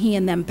between he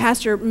and them.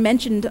 Pastor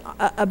mentioned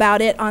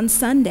about it on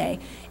Sunday.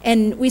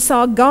 And we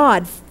saw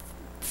God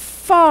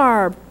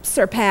far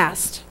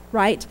surpassed,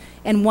 right,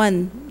 and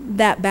won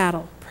that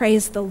battle.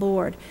 Praise the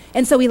Lord.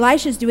 And so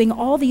Elisha's doing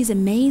all these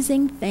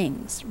amazing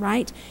things,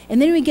 right?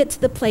 And then we get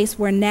to the place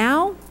where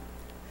now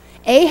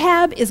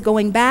Ahab is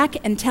going back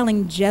and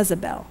telling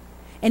Jezebel.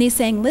 And he's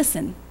saying,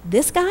 listen,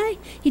 this guy,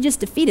 he just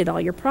defeated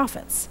all your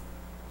prophets.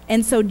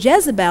 And so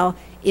Jezebel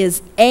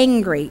is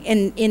angry.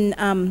 And in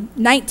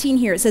 19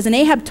 here, it says, And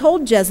Ahab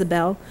told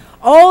Jezebel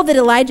all that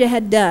Elijah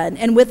had done,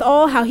 and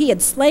withal how he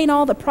had slain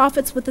all the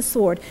prophets with the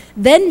sword.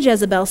 Then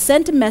Jezebel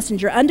sent a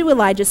messenger unto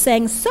Elijah,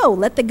 saying, So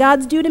let the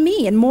gods do to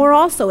me, and more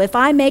also, if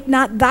I make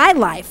not thy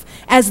life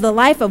as the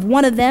life of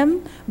one of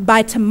them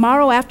by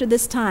tomorrow after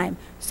this time.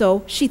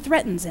 So she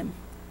threatens him.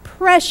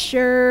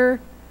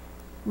 Pressure.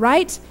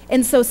 Right?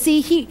 And so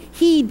see, he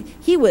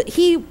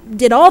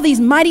did all these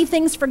mighty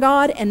things for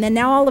God, and then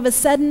now all of a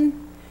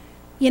sudden,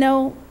 you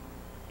know,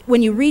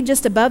 when you read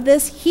just above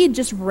this, he had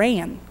just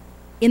ran.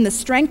 In the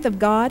strength of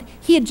God,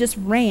 he had just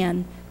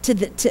ran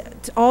to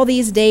all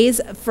these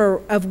days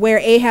of where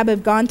Ahab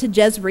had gone to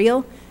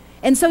Jezreel.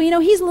 And so, you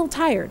know, he's a little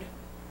tired.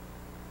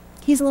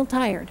 He's a little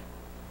tired.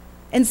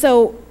 And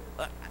so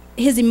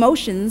his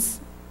emotions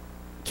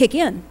kick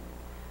in.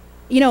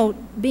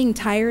 Being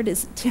tired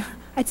is...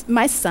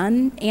 My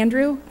son,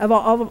 Andrew, of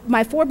all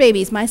my 4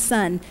 babies, my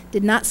son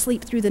did not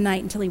sleep through the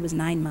night until he was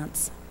 9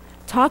 months.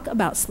 Talk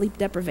about sleep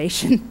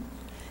deprivation.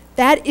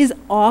 That is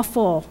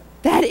awful.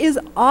 That is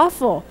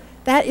awful.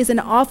 That is an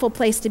awful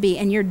place to be.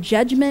 And your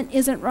judgment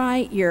isn't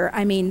right.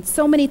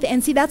 So many things.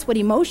 And see, that's what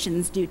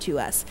emotions do to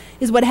us.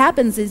 Is what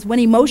happens is when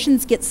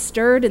emotions get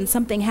stirred and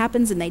something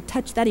happens and they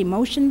touch that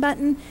emotion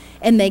button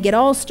and they get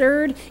all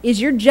stirred, is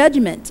your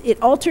judgment.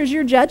 It alters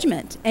your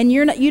judgment. And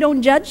you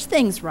don't judge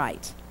things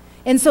right.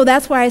 And so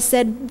that's why I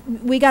said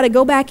we got to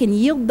go back and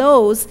yield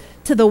those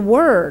to the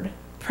Word,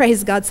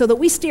 praise God, so that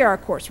we steer our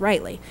course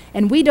rightly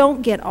and we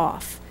don't get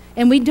off.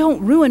 And we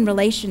don't ruin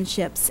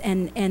relationships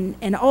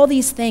and all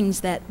these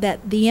things that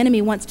the enemy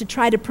wants to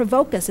try to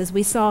provoke us. As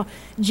we saw,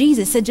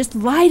 Jesus said, just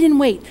lied in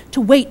wait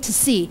to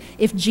see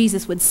if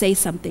Jesus would say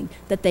something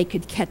that they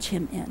could catch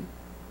him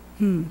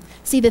in.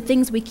 See, the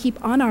things we keep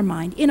on our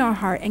mind, in our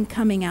heart, and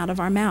coming out of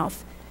our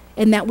mouth.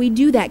 And that we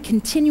do that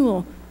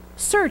continual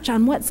search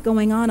on what's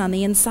going on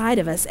the inside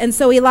of us. And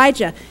so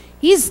Elijah,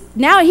 he's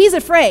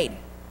afraid.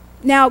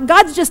 Now,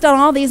 God's just done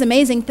all these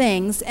amazing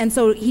things, and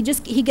so he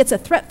gets a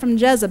threat from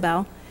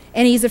Jezebel.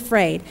 And he's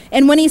afraid.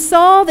 And when he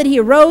saw that, he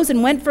arose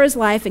and went for his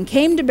life and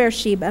came to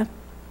Beersheba,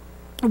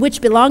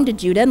 which belonged to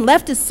Judah, and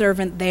left his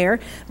servant there.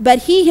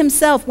 But he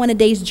himself went a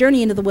day's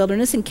journey into the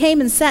wilderness and came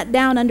and sat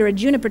down under a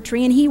juniper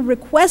tree, and he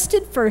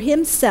requested for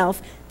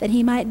himself that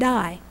he might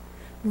die.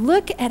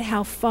 Look at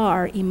how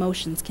far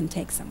emotions can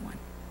take someone.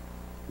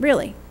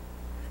 Really.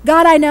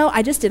 God, I know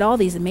I just did all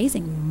these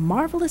amazing,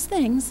 marvelous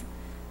things,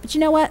 but you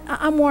know what?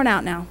 I'm worn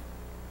out now.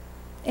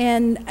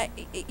 And,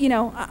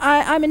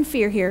 I'm in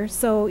fear here.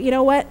 So, you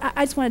know what?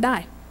 I just want to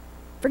die.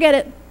 Forget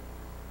it.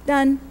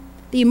 Done.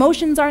 The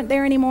emotions aren't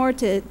there anymore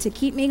to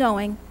keep me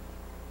going.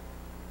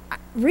 I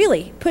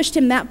really pushed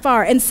him that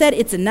far and said,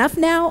 it's enough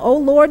now. O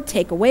Lord,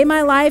 take away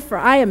my life, for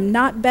I am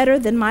not better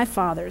than my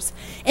fathers.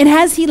 And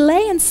as he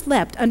lay and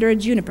slept under a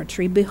juniper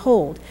tree,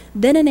 behold,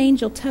 then an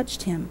angel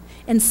touched him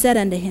and said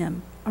unto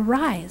him,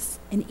 arise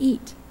and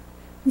eat.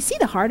 You see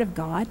the heart of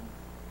God?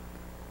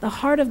 The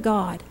heart of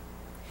God.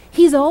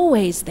 He's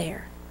always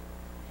there.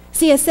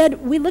 See, I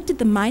said we looked at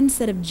the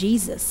mindset of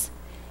Jesus,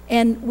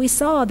 and we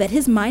saw that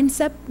his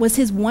mindset was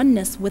his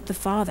oneness with the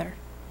Father.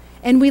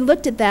 And we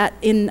looked at that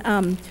in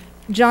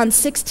John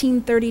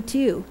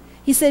 16:32.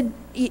 He said,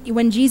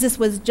 when Jesus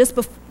was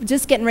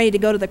just getting ready to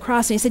go to the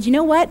cross, and he said, you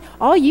know what?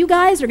 All you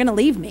guys are going to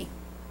leave me.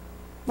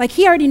 Like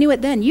he already knew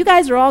it then. You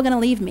guys are all going to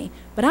leave me,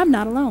 but I'm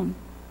not alone.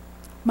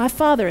 My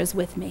Father is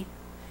with me.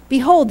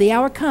 Behold, the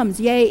hour comes,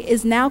 yea,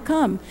 is now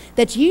come,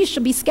 that ye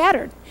shall be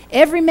scattered,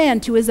 every man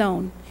to his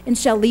own, and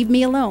shall leave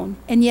me alone.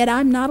 And yet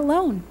I'm not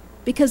alone,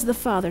 because the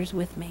Father's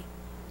with me.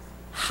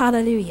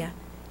 Hallelujah.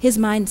 His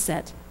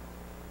mindset.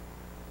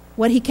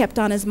 What he kept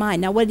on his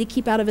mind. Now, what did he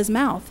keep out of his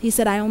mouth? He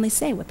said, I only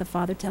say what the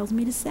Father tells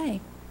me to say.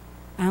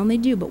 I only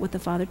do but what the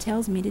Father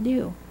tells me to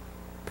do.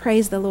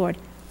 Praise the Lord.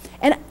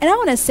 And I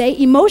want to say,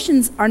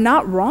 emotions are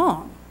not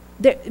wrong,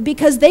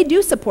 because they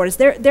do support us.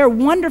 They're a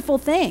wonderful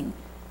thing.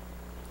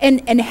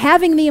 And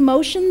having the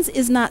emotions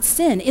is not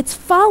sin. It's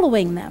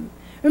following them.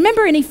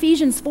 Remember in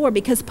Ephesians 4,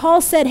 because Paul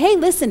said, hey,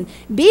 listen,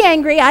 be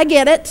angry. I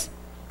get it.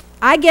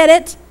 I get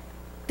it.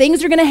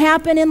 Things are going to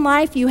happen in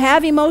life. You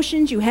have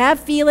emotions. You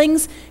have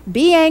feelings.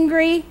 Be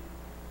angry.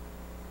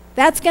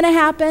 That's going to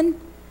happen.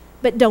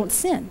 But don't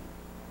sin.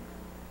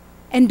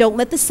 And don't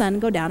let the sun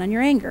go down on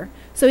your anger.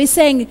 So he's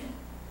saying,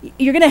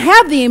 you're going to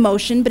have the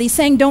emotion, but he's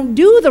saying don't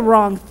do the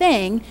wrong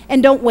thing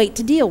and don't wait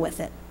to deal with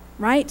it,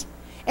 right?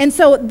 And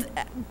so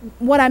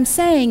what I'm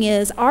saying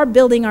is our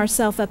building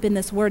ourselves up in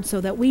this word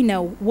so that we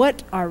know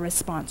what our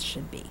response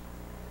should be.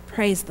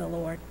 Praise the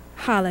Lord.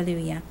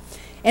 Hallelujah.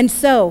 And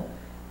so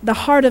the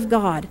heart of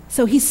God.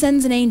 So he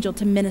sends an angel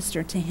to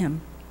minister to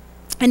him.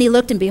 And he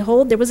looked, and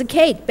behold, there was a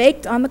cake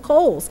baked on the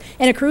coals,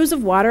 and a cruse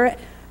of water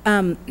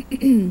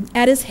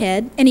at his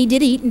head. And he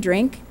did eat and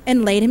drink,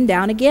 and laid him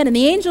down again. And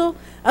the angel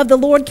of the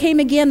Lord came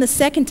again the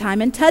second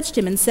time, and touched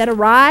him, and said,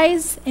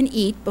 arise and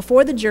eat,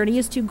 before the journey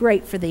is too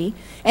great for thee.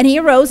 And he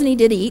arose, and he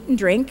did eat and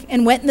drink,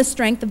 and went in the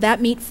strength of that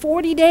meat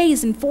 40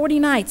 days and 40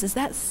 nights. Is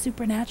that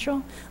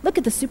supernatural? Look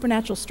at the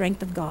supernatural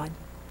strength of God.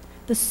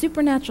 The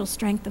supernatural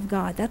strength of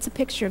God. That's a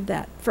picture of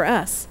that for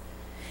us.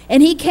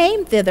 And he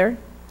came thither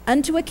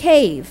unto a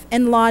cave,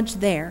 and lodged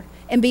there.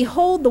 And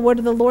behold, the word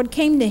of the Lord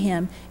came to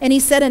him, and he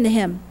said unto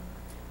him,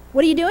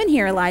 what are you doing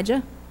here,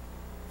 Elijah?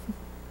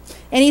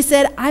 And he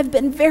said, I've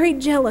been very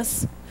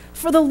jealous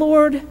for the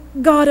Lord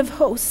God of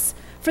hosts.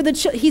 For the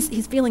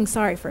he's feeling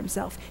sorry for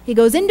himself. He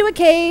goes into a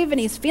cave, and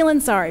he's feeling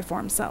sorry for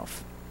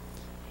himself.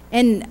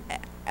 And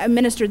I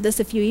ministered this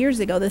a few years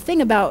ago. The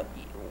thing about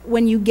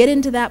when you get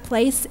into that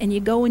place and you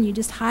go and you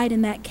just hide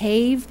in that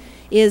cave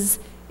is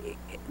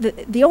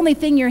the only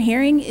thing you're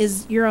hearing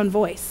is your own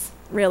voice,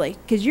 really,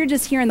 because you're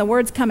just hearing the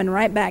words coming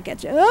right back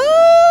at you.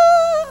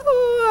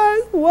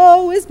 Oh,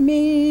 woe is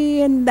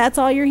me, and that's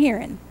all you're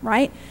hearing,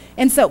 right?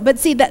 And so, but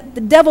see, that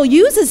the devil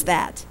uses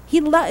that.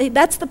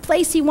 That's the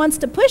place he wants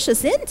to push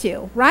us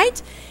into,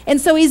 right?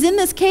 And so he's in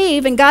this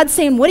cave, and God's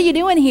saying, what are you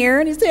doing here?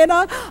 And he's saying,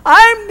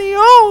 I'm the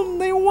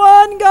only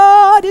one,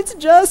 God. It's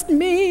just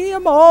me.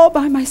 I'm all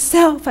by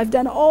myself. I've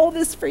done all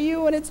this for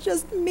you, and it's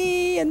just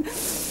me. And,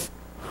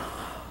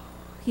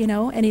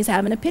 and he's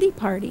having a pity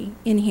party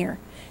in here.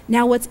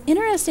 Now, what's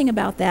interesting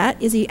about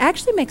that is he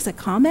actually makes a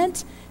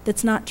comment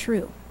that's not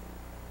true.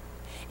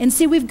 And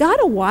see, we've got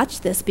to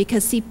watch this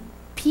because, see,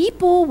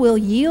 people will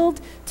yield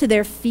to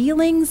their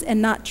feelings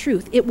and not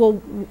truth. It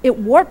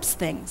warps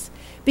things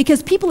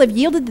because people have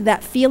yielded to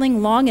that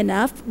feeling long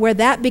enough where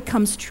that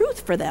becomes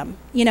truth for them,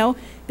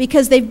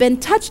 because they've been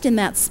touched in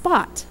that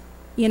spot,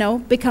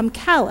 become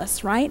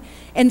callous, right?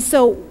 And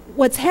so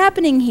what's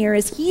happening here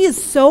is he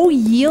is so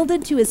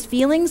yielded to his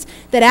feelings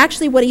that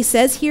actually what he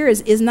says here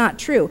is not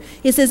true.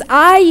 He says,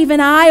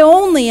 I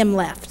only am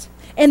left,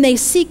 and they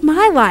seek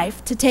my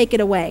life to take it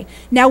away.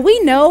 Now we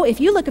know, if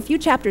you look a few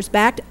chapters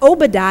back,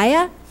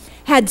 Obadiah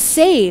had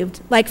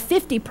saved like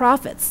 50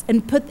 prophets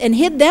and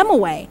hid them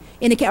away,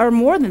 or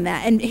more than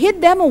that, and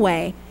hid them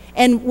away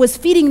and was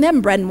feeding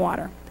them bread and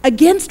water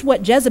against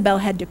what Jezebel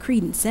had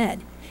decreed and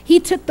said. He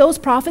took those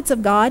prophets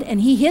of God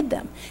and he hid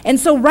them. And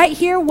so right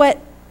here,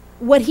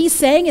 what he's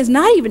saying is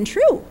not even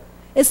true.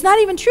 It's not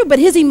even true, but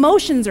his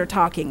emotions are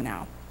talking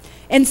now.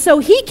 And so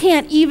he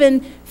can't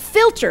even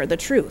filter the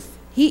truth.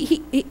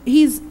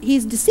 He's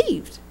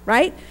deceived,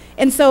 right?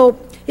 And so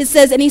it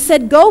says, and he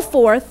said, go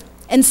forth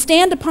and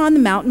stand upon the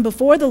mountain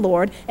before the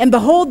Lord. And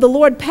behold, the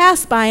Lord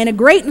passed by, and a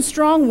great and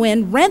strong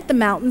wind rent the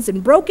mountains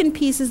and broke in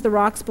pieces the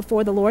rocks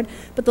before the Lord.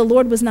 But the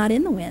Lord was not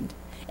in the wind.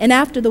 And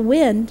after the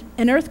wind,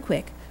 an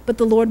earthquake. But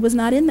the Lord was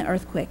not in the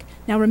earthquake.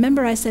 Now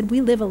remember, I said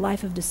we live a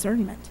life of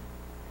discernment.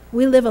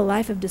 We live a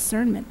life of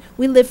discernment.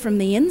 We live from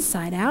the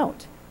inside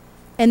out.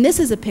 And this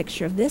is a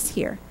picture of this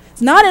here.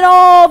 It's not in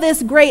all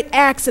this great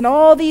acts and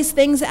all these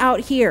things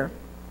out here.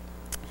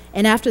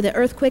 And after the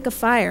earthquake, a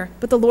fire.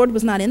 But the Lord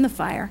was not in the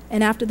fire.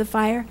 And after the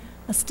fire,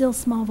 a still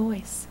small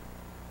voice.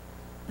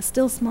 A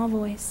still small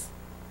voice.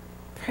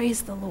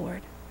 Praise the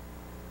Lord.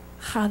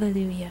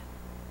 Hallelujah.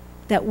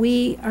 That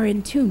we are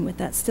in tune with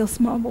that still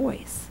small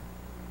voice.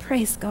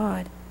 Praise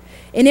God.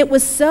 And it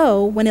was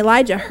so, when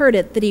Elijah heard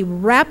it, that he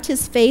wrapped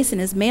his face in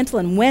his mantle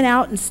and went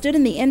out and stood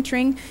in the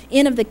entering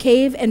in of the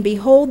cave. And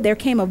behold, there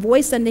came a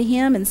voice unto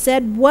him and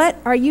said, what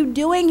are you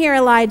doing here,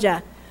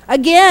 Elijah?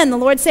 Again, the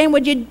Lord saying,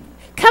 would you,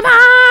 come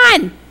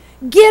on,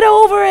 get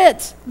over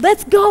it.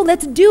 Let's go.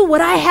 Let's do what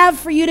I have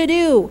for you to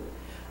do.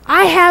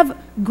 I have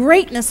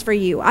greatness for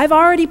you. I've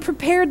already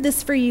prepared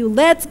this for you.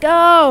 Let's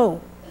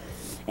go.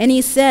 And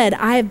he said,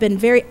 I've been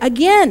very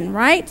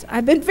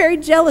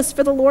jealous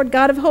for the Lord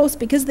God of hosts,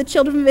 because the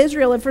children of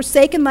Israel have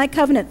forsaken thy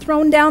covenant,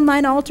 thrown down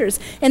thine altars,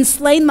 and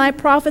slain thy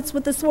prophets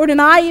with the sword. And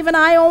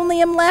I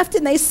only am left,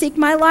 and they seek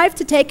my life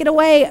to take it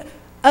away.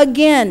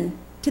 Again,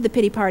 to the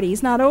pity party.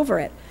 He's not over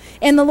it.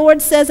 And the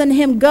Lord says unto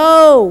him,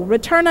 go,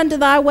 return unto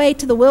thy way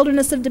to the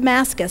wilderness of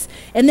Damascus.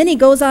 And then he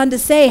goes on to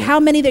say, how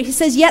many there? He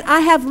says, yet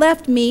I have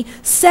left me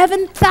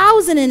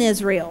 7,000 in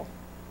Israel.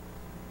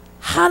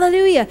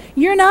 Hallelujah.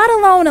 You're not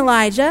alone,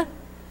 Elijah.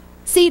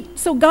 See,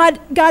 so God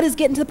is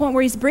getting to the point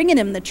where he's bringing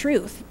him the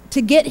truth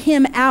to get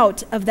him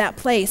out of that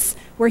place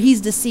where he's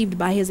deceived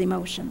by his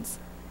emotions.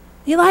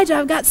 Elijah,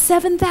 I've got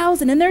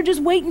 7,000, and they're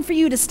just waiting for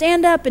you to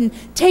stand up and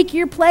take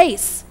your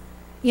place.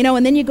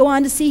 And then you go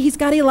on to see he's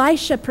got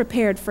Elisha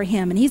prepared for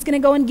him, and he's going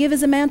to go and give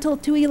his mantle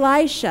to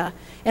Elisha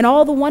and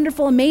all the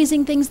wonderful,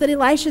 amazing things that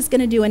Elisha's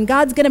going to do. And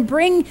God's going to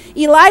bring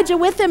Elijah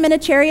with him in a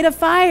chariot of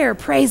fire.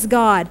 Praise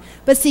God.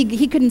 But see,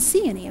 he couldn't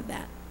see any of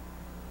that.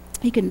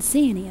 He couldn't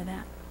see any of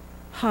that.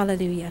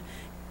 Hallelujah.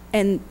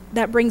 And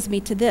that brings me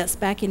to this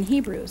back in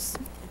Hebrews,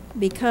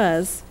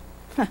 because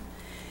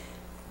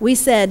we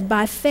said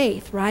by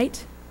faith,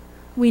 right?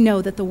 We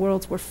know that the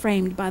worlds were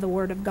framed by the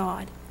word of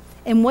God.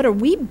 And what are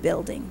we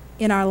building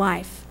in our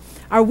life?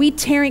 Are we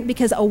tearing?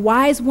 Because a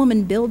wise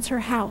woman builds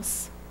her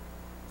house.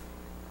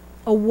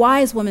 A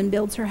wise woman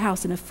builds her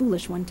house, and a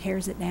foolish one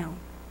tears it down.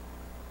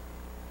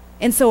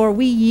 And so are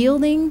we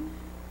yielding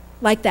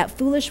like that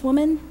foolish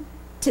woman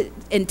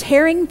and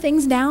tearing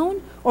things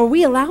down? Or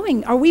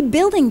are we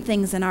building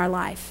things in our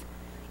life?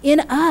 In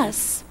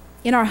us,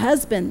 in our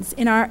husbands,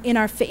 in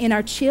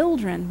our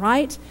children,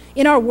 right?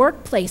 In our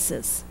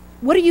workplaces.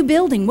 What are you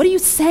building? What are you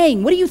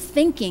saying? What are you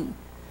thinking?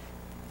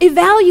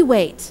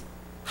 Evaluate.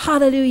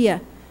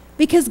 Hallelujah.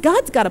 Because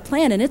God's got a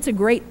plan, and it's a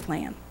great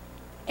plan.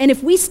 And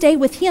if we stay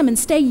with him and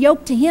stay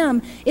yoked to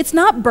him, it's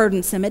not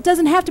burdensome. It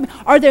doesn't have to be.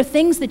 Are there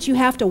things that you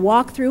have to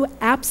walk through?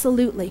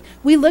 Absolutely.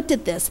 We looked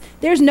at this.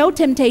 There's no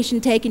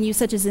temptation taken you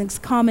such as is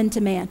common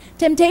to man.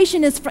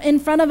 Temptation is in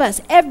front of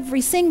us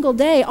every single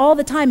day, all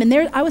the time. And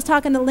I was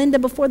talking to Linda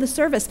before the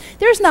service.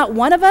 There's not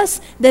one of us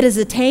that has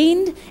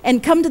attained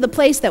and come to the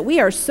place that we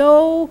are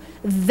so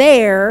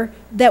there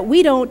that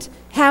we don't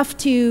have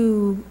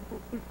to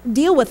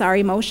deal with our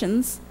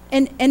emotions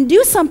and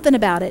do something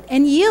about it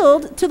and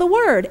yield to the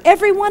word.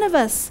 Every one of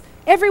us.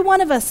 Every one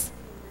of us.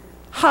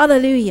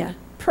 Hallelujah.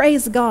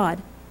 Praise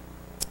God.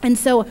 And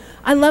so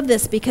I love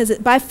this because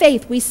by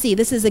faith we see,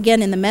 this is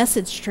again in the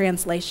Message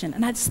translation,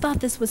 and I just thought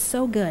this was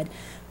so good.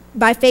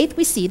 By faith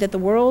we see that the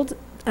world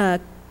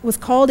was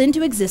called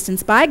into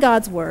existence by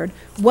God's word,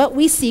 what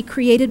we see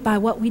created by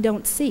what we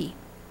don't see.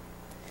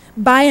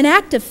 By an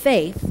act of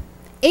faith,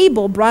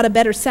 Abel brought a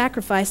better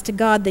sacrifice to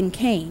God than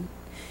Cain.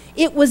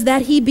 It was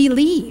that he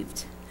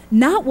believed,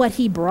 not what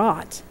he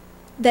brought,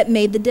 that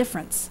made the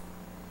difference.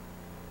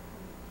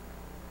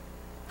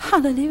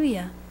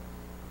 Hallelujah.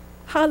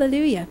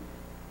 Hallelujah.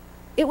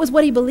 It was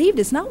what he believed,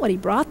 it's not what he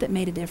brought that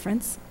made a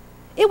difference.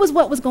 It was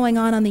what was going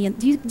on the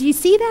inside. Do you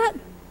see that?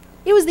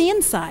 It was the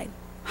inside.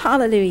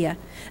 Hallelujah.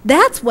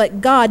 That's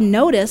what God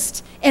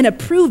noticed and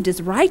approved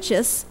as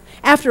righteous.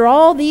 After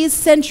all these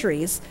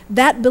centuries,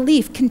 that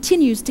belief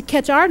continues to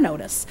catch our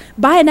notice.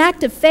 By an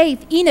act of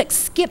faith, Enoch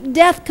skipped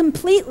death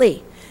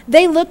completely.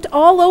 They looked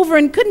all over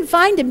and couldn't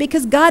find him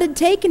because God had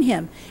taken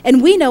him.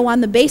 And we know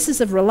on the basis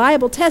of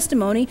reliable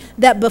testimony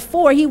that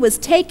before he was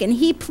taken,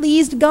 he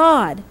pleased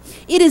God.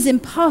 It is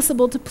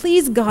impossible to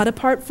please God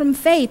apart from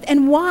faith.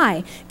 And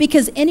why?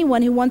 Because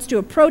anyone who wants to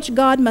approach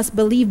God must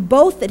believe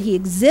both that he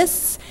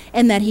exists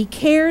and that he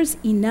cares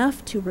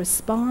enough to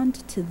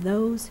respond to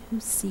those who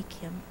seek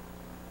him.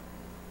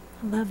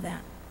 I love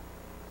that.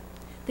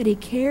 That he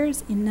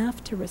cares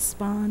enough to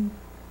respond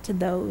to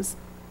those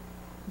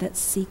that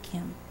seek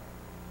him.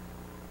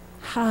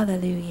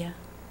 Hallelujah.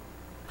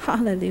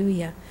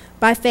 Hallelujah.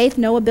 By faith,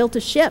 Noah built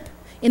a ship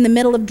in the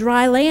middle of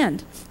dry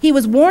land. He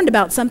was warned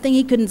about something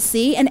he couldn't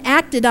see and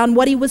acted on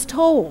what he was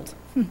told.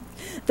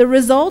 The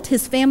result,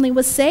 his family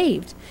was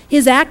saved.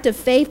 His act of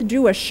faith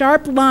drew a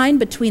sharp line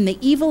between the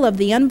evil of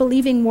the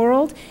unbelieving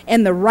world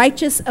and the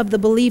righteous of the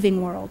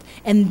believing world.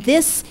 And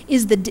this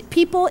is the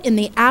people in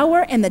the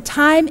hour and the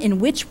time in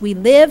which we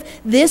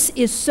live. This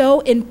is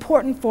so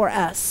important for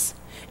us.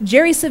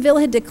 Jerry Saville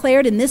had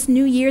declared in this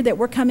new year that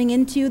we're coming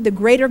into the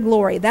greater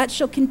glory. That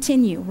shall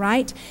continue,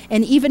 right?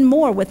 And even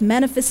more with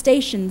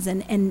manifestations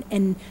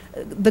and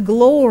the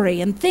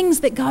glory and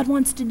things that God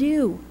wants to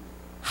do.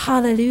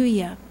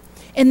 Hallelujah.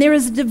 And there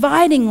is a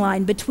dividing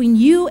line between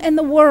you and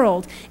the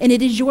world, and it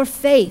is your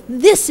faith.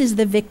 This is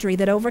the victory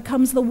that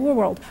overcomes the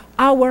world,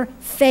 our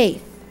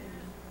faith.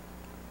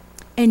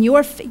 And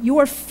your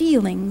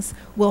feelings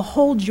will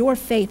hold your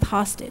faith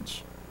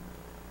hostage.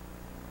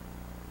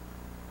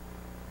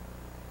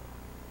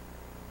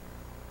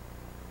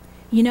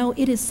 You know,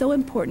 it is so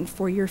important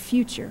for your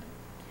future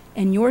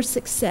and your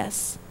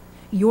success,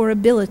 your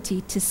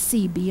ability to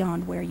see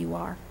beyond where you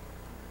are.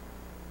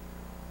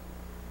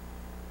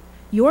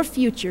 Your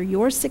future,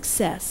 your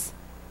success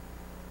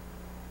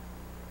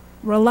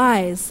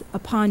relies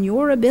upon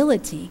your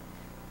ability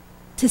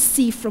to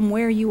see from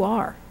where you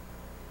are.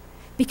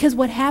 Because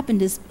what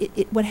happens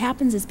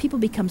is people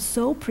become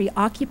so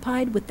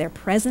preoccupied with their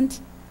present,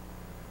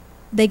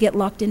 they get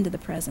locked into the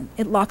present.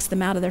 It locks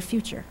them out of their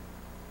future.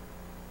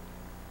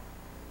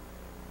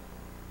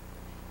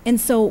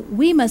 And so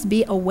we must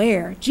be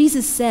aware.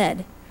 Jesus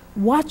said,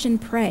 watch and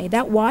pray.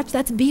 That watch,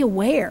 that's be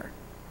aware.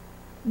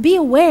 Be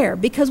aware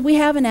because we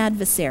have an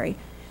adversary.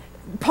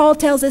 Paul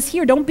tells us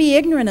here, don't be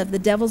ignorant of the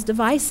devil's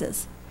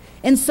devices.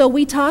 And so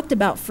we talked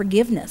about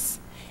forgiveness.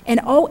 And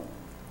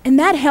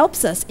that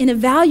helps us in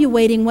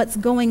evaluating what's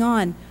going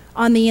on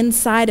the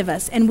inside of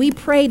us. And we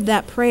prayed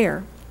that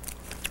prayer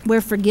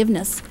where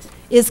forgiveness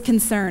is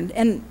concerned.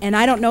 And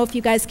I don't know if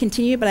you guys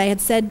continue, but I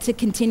had said to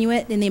continue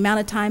it in the amount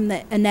of time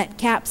that Annette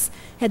Capps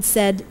had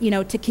said,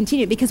 to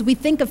continue it, because we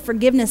think of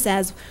forgiveness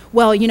as,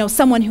 well,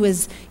 someone who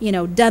has,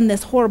 done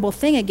this horrible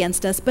thing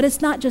against us, but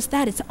it's not just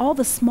that, it's all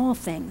the small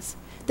things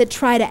that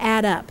try to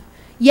add up.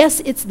 Yes,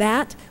 it's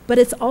that, but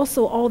it's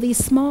also all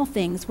these small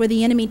things where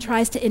the enemy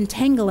tries to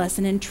entangle us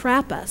and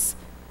entrap us,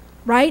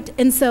 right?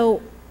 And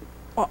so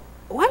I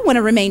want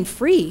to remain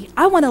free.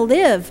 I want to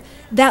live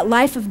that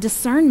life of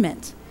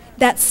discernment,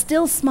 that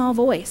still small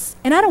voice.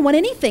 And I don't want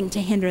anything to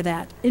hinder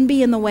that and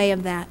be in the way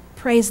of that.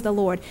 Praise the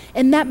Lord.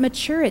 And that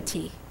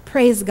maturity,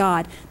 praise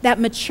God, that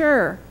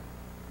mature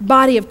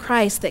body of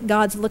Christ that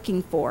God's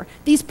looking for.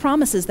 These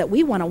promises that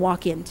we want to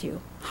walk into.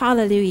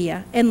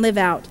 Hallelujah. And live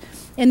out.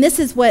 And this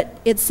is what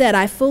it said,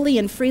 I fully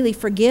and freely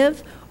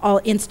forgive all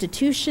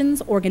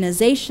institutions,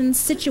 organizations,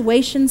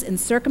 situations and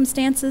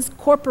circumstances,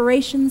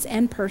 corporations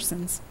and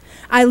persons.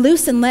 I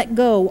loose and let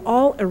go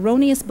all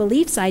erroneous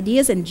beliefs,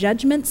 ideas, and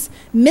judgments,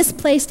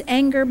 misplaced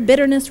anger,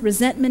 bitterness,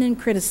 resentment, and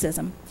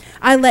criticism.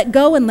 I let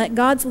go and let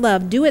God's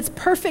love do its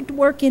perfect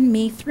work in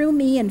me, through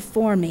me, and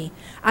for me.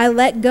 I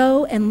let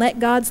go and let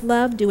God's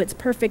love do its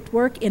perfect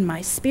work in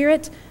my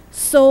spirit,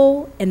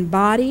 soul, and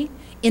body,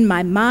 in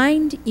my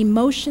mind,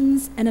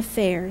 emotions, and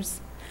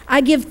affairs.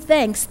 I give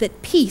thanks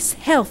that peace,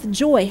 health,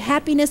 joy,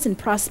 happiness, and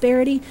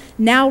prosperity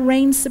now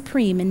reign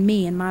supreme in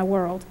me and my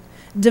world.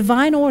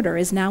 Divine order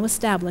is now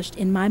established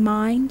in my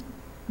mind,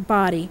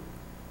 body,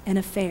 and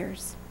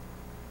affairs.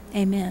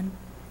 Amen.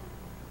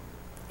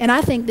 And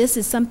I think this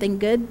is something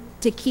good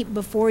to keep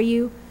before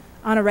you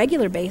on a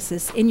regular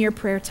basis in your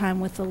prayer time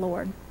with the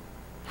Lord.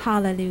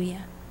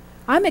 Hallelujah.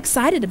 I'm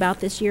excited about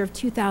this year of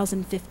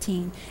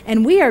 2015.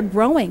 And we are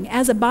growing.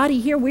 As a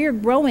body here, we are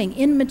growing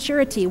in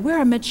maturity.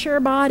 We're a mature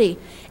body.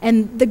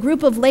 And the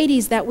group of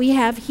ladies that we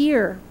have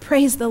here,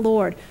 praise the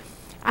Lord.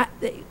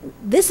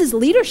 This is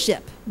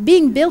leadership.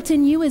 Being built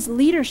in you is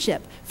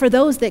leadership for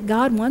those that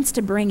God wants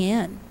to bring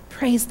in.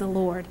 Praise the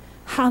Lord.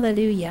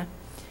 Hallelujah.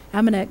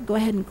 I'm going to go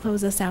ahead and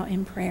close us out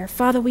in prayer.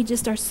 Father, we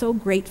just are so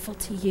grateful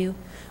to you.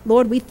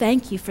 Lord, we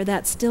thank you for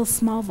that still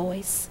small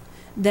voice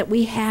that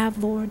we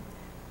have, Lord,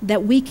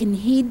 that we can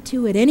heed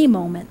to at any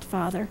moment,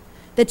 Father,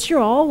 that you're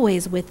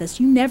always with us.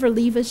 You never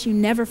leave us. You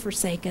never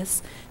forsake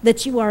us,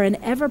 that you are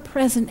an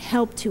ever-present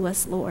help to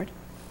us, Lord.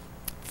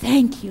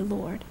 Thank you,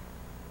 Lord.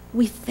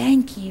 We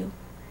thank you.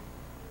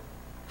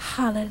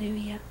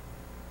 Hallelujah.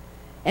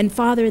 And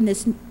Father, in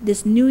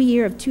this new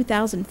year of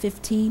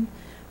 2015,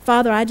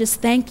 Father, I just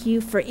thank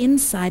you for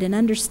insight and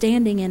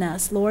understanding in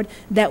us, Lord,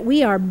 that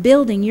we are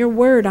building your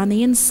word on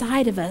the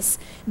inside of us,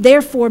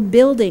 therefore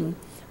building,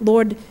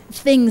 Lord,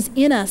 things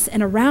in us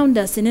and around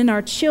us and in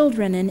our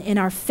children and in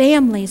our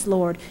families,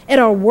 Lord, at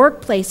our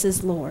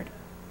workplaces, Lord.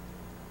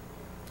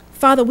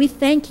 Father, we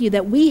thank you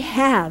that we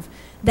have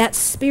that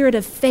spirit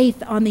of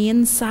faith on the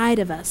inside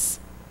of us.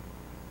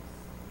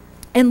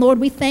 And Lord,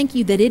 we thank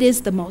you that it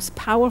is the most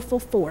powerful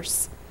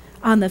force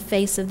on the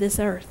face of this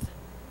earth.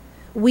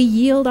 We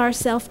yield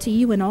ourselves to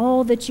you in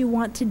all that you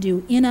want to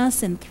do in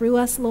us and through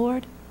us,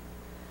 Lord.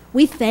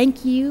 We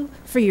thank you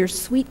for your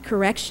sweet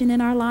correction in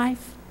our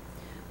life.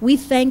 We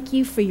thank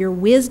you for your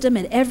wisdom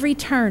at every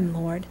turn,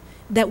 Lord,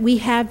 that we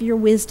have your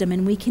wisdom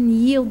and we can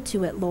yield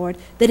to it, Lord,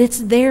 that it's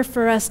there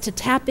for us to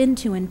tap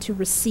into and to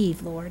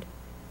receive, Lord.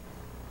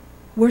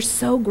 We're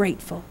so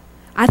grateful.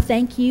 I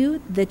thank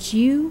you that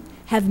you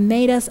have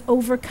made us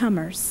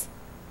overcomers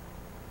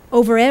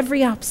over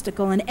every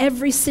obstacle and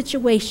every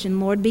situation,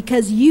 Lord,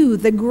 because you,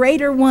 the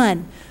greater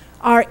one,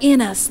 are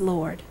in us,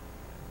 Lord.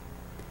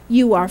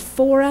 You are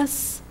for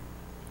us,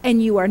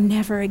 and you are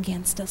never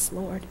against us,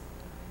 Lord.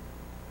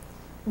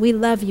 We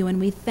love you and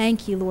we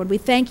thank you, Lord. We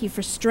thank you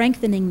for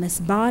strengthening this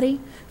body.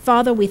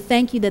 Father, we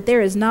thank you that there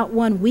is not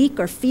one weak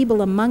or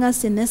feeble among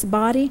us in this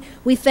body.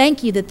 We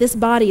thank you that this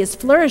body is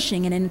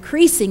flourishing and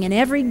increasing in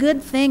every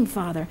good thing,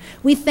 Father.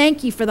 We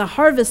thank you for the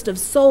harvest of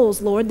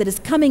souls, Lord, that is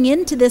coming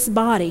into this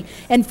body.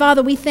 And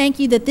Father, we thank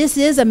you that this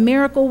is a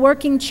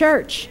miracle-working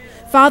church.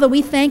 Father,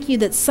 we thank you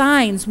that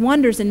signs,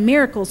 wonders, and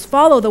miracles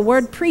follow the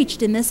word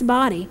preached in this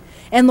body.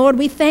 And Lord,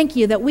 we thank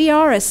you that we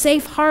are a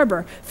safe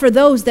harbor for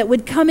those that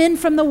would come in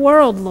from the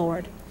world,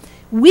 Lord.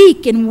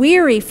 Weak and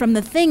weary from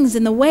the things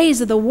and the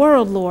ways of the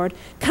world, Lord,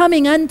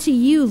 coming unto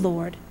you,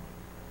 Lord,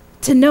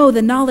 to know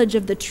the knowledge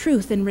of the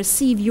truth and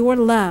receive your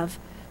love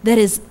that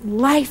is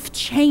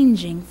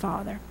life-changing,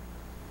 Father.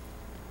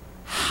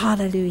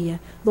 Hallelujah.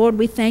 Lord,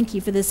 we thank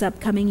you for this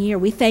upcoming year.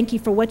 We thank you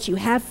for what you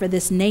have for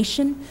this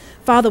nation.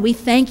 Father, we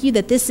thank you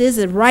that this is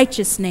a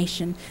righteous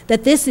nation,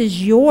 that this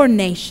is your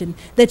nation,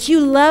 that you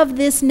love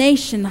this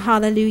nation.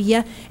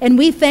 Hallelujah. And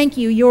we thank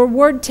you. Your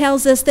word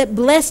tells us that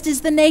blessed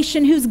is the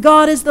nation whose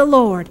God is the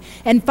Lord.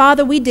 And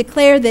Father, we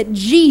declare that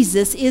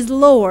Jesus is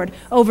Lord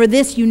over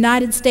this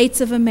United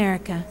States of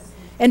America.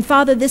 And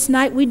Father, this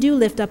night we do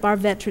lift up our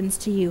veterans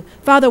to you.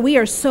 Father, we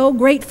are so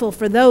grateful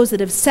for those that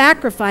have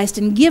sacrificed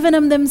and given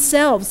them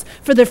themselves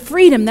for the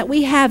freedom that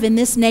we have in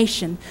this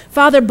nation.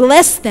 Father,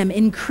 bless them,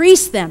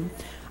 increase them.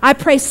 I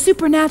pray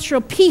supernatural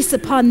peace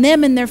upon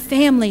them and their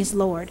families,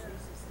 Lord.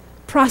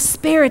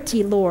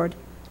 Prosperity, Lord,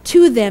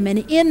 to them and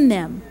in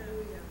them.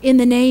 In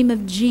the name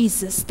of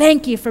Jesus.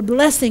 Thank you for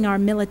blessing our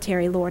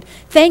military, Lord.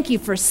 Thank you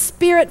for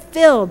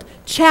spirit-filled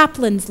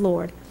chaplains,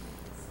 Lord.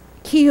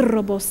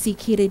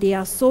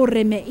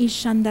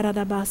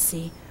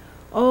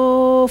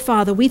 Oh,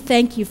 Father, we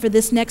thank you for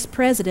this next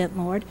president,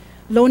 Lord.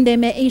 Lord,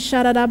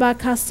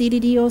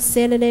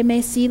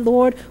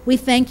 we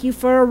thank you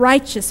for a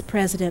righteous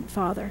president,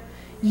 Father.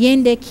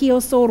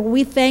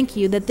 We thank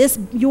you that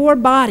your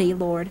body,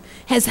 Lord,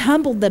 has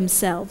humbled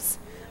themselves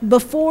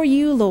before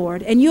you,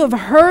 Lord, and you have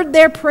heard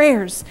their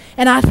prayers,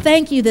 and I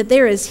thank you that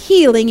there is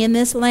healing in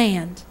this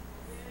land.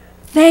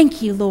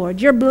 Thank you,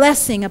 Lord, your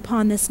blessing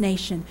upon this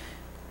nation.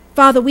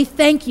 Father, we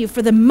thank you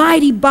for the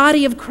mighty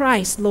body of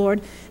Christ,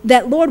 Lord,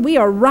 that, Lord, we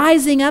are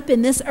rising up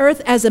in this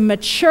earth as a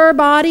mature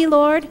body,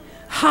 Lord.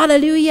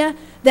 Hallelujah.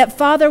 That,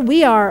 Father,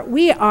 we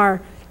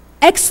are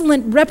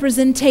excellent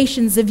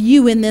representations of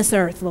you in this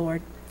earth,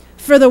 Lord,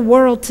 for the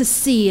world to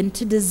see and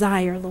to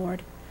desire,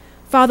 Lord.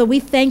 Father, we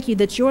thank you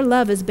that your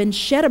love has been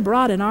shed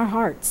abroad in our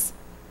hearts.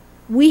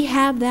 We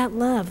have that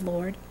love,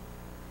 Lord.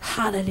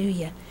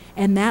 Hallelujah.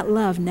 And that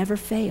love never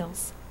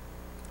fails.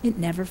 It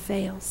never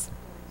fails.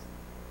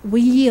 We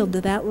yield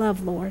to that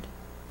love, Lord.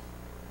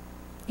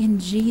 In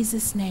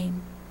Jesus'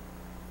 name,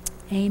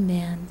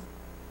 amen.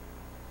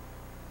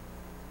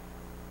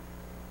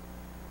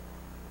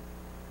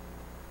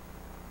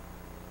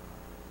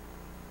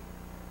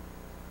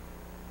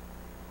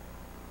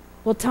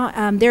 Well,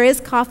 there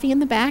is coffee in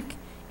the back,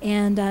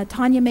 and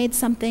Tanya made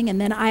something, and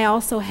then I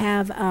also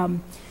have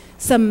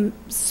some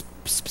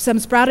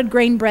sprouted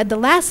grain bread. The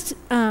last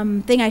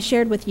thing I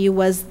shared with you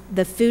was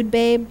the Food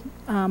Babe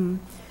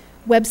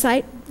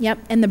website. Yep.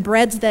 And the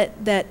breads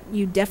that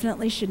you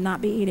definitely should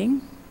not be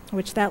eating,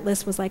 which that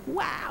list was like,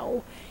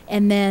 wow.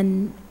 And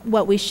then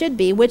what we should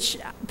be, which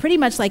pretty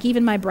much like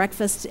even my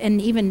breakfast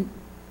and even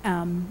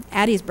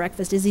Addie's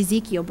breakfast is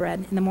Ezekiel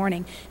bread in the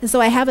morning. And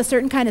so I have a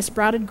certain kind of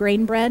sprouted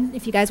grain bread,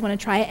 if you guys want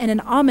to try it, and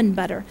an almond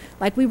butter.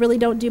 Like we really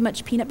don't do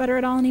much peanut butter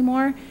at all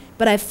anymore,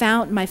 but I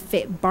found my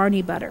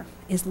Barney butter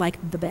is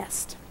like the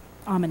best.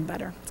 Almond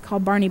butter. It's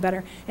called Barney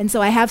butter. And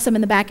so I have some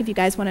in the back if you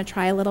guys want to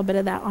try a little bit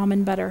of that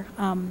almond butter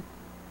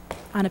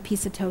on a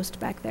piece of toast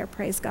back there,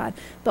 praise God.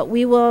 But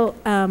we will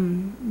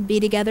be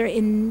together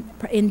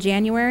in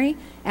January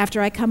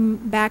after I come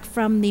back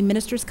from the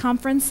ministers'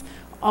 conference.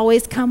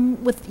 Always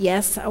come with,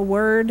 yes, a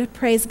word,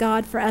 praise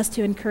God, for us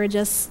to encourage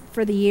us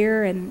for the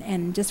year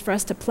and just for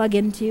us to plug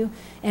into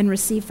and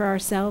receive for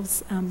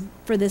ourselves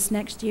for this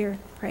next year,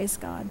 praise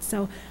God.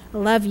 So I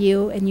love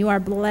you, and you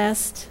are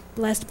blessed,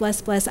 blessed,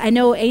 blessed, blessed. I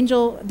know,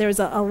 Angel, there's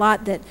a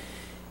lot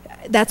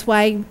that's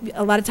why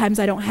a lot of times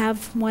I don't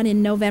have one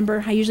in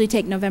November. I usually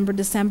take November,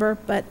 December,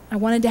 but I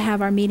wanted to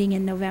have our meeting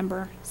in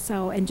November,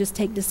 and just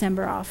take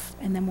December off,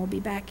 and then we'll be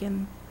back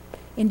in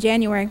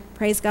January.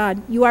 Praise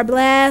God. You are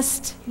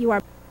blessed. You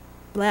are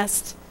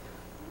blessed.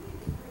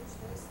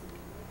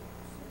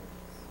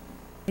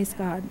 Praise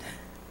God.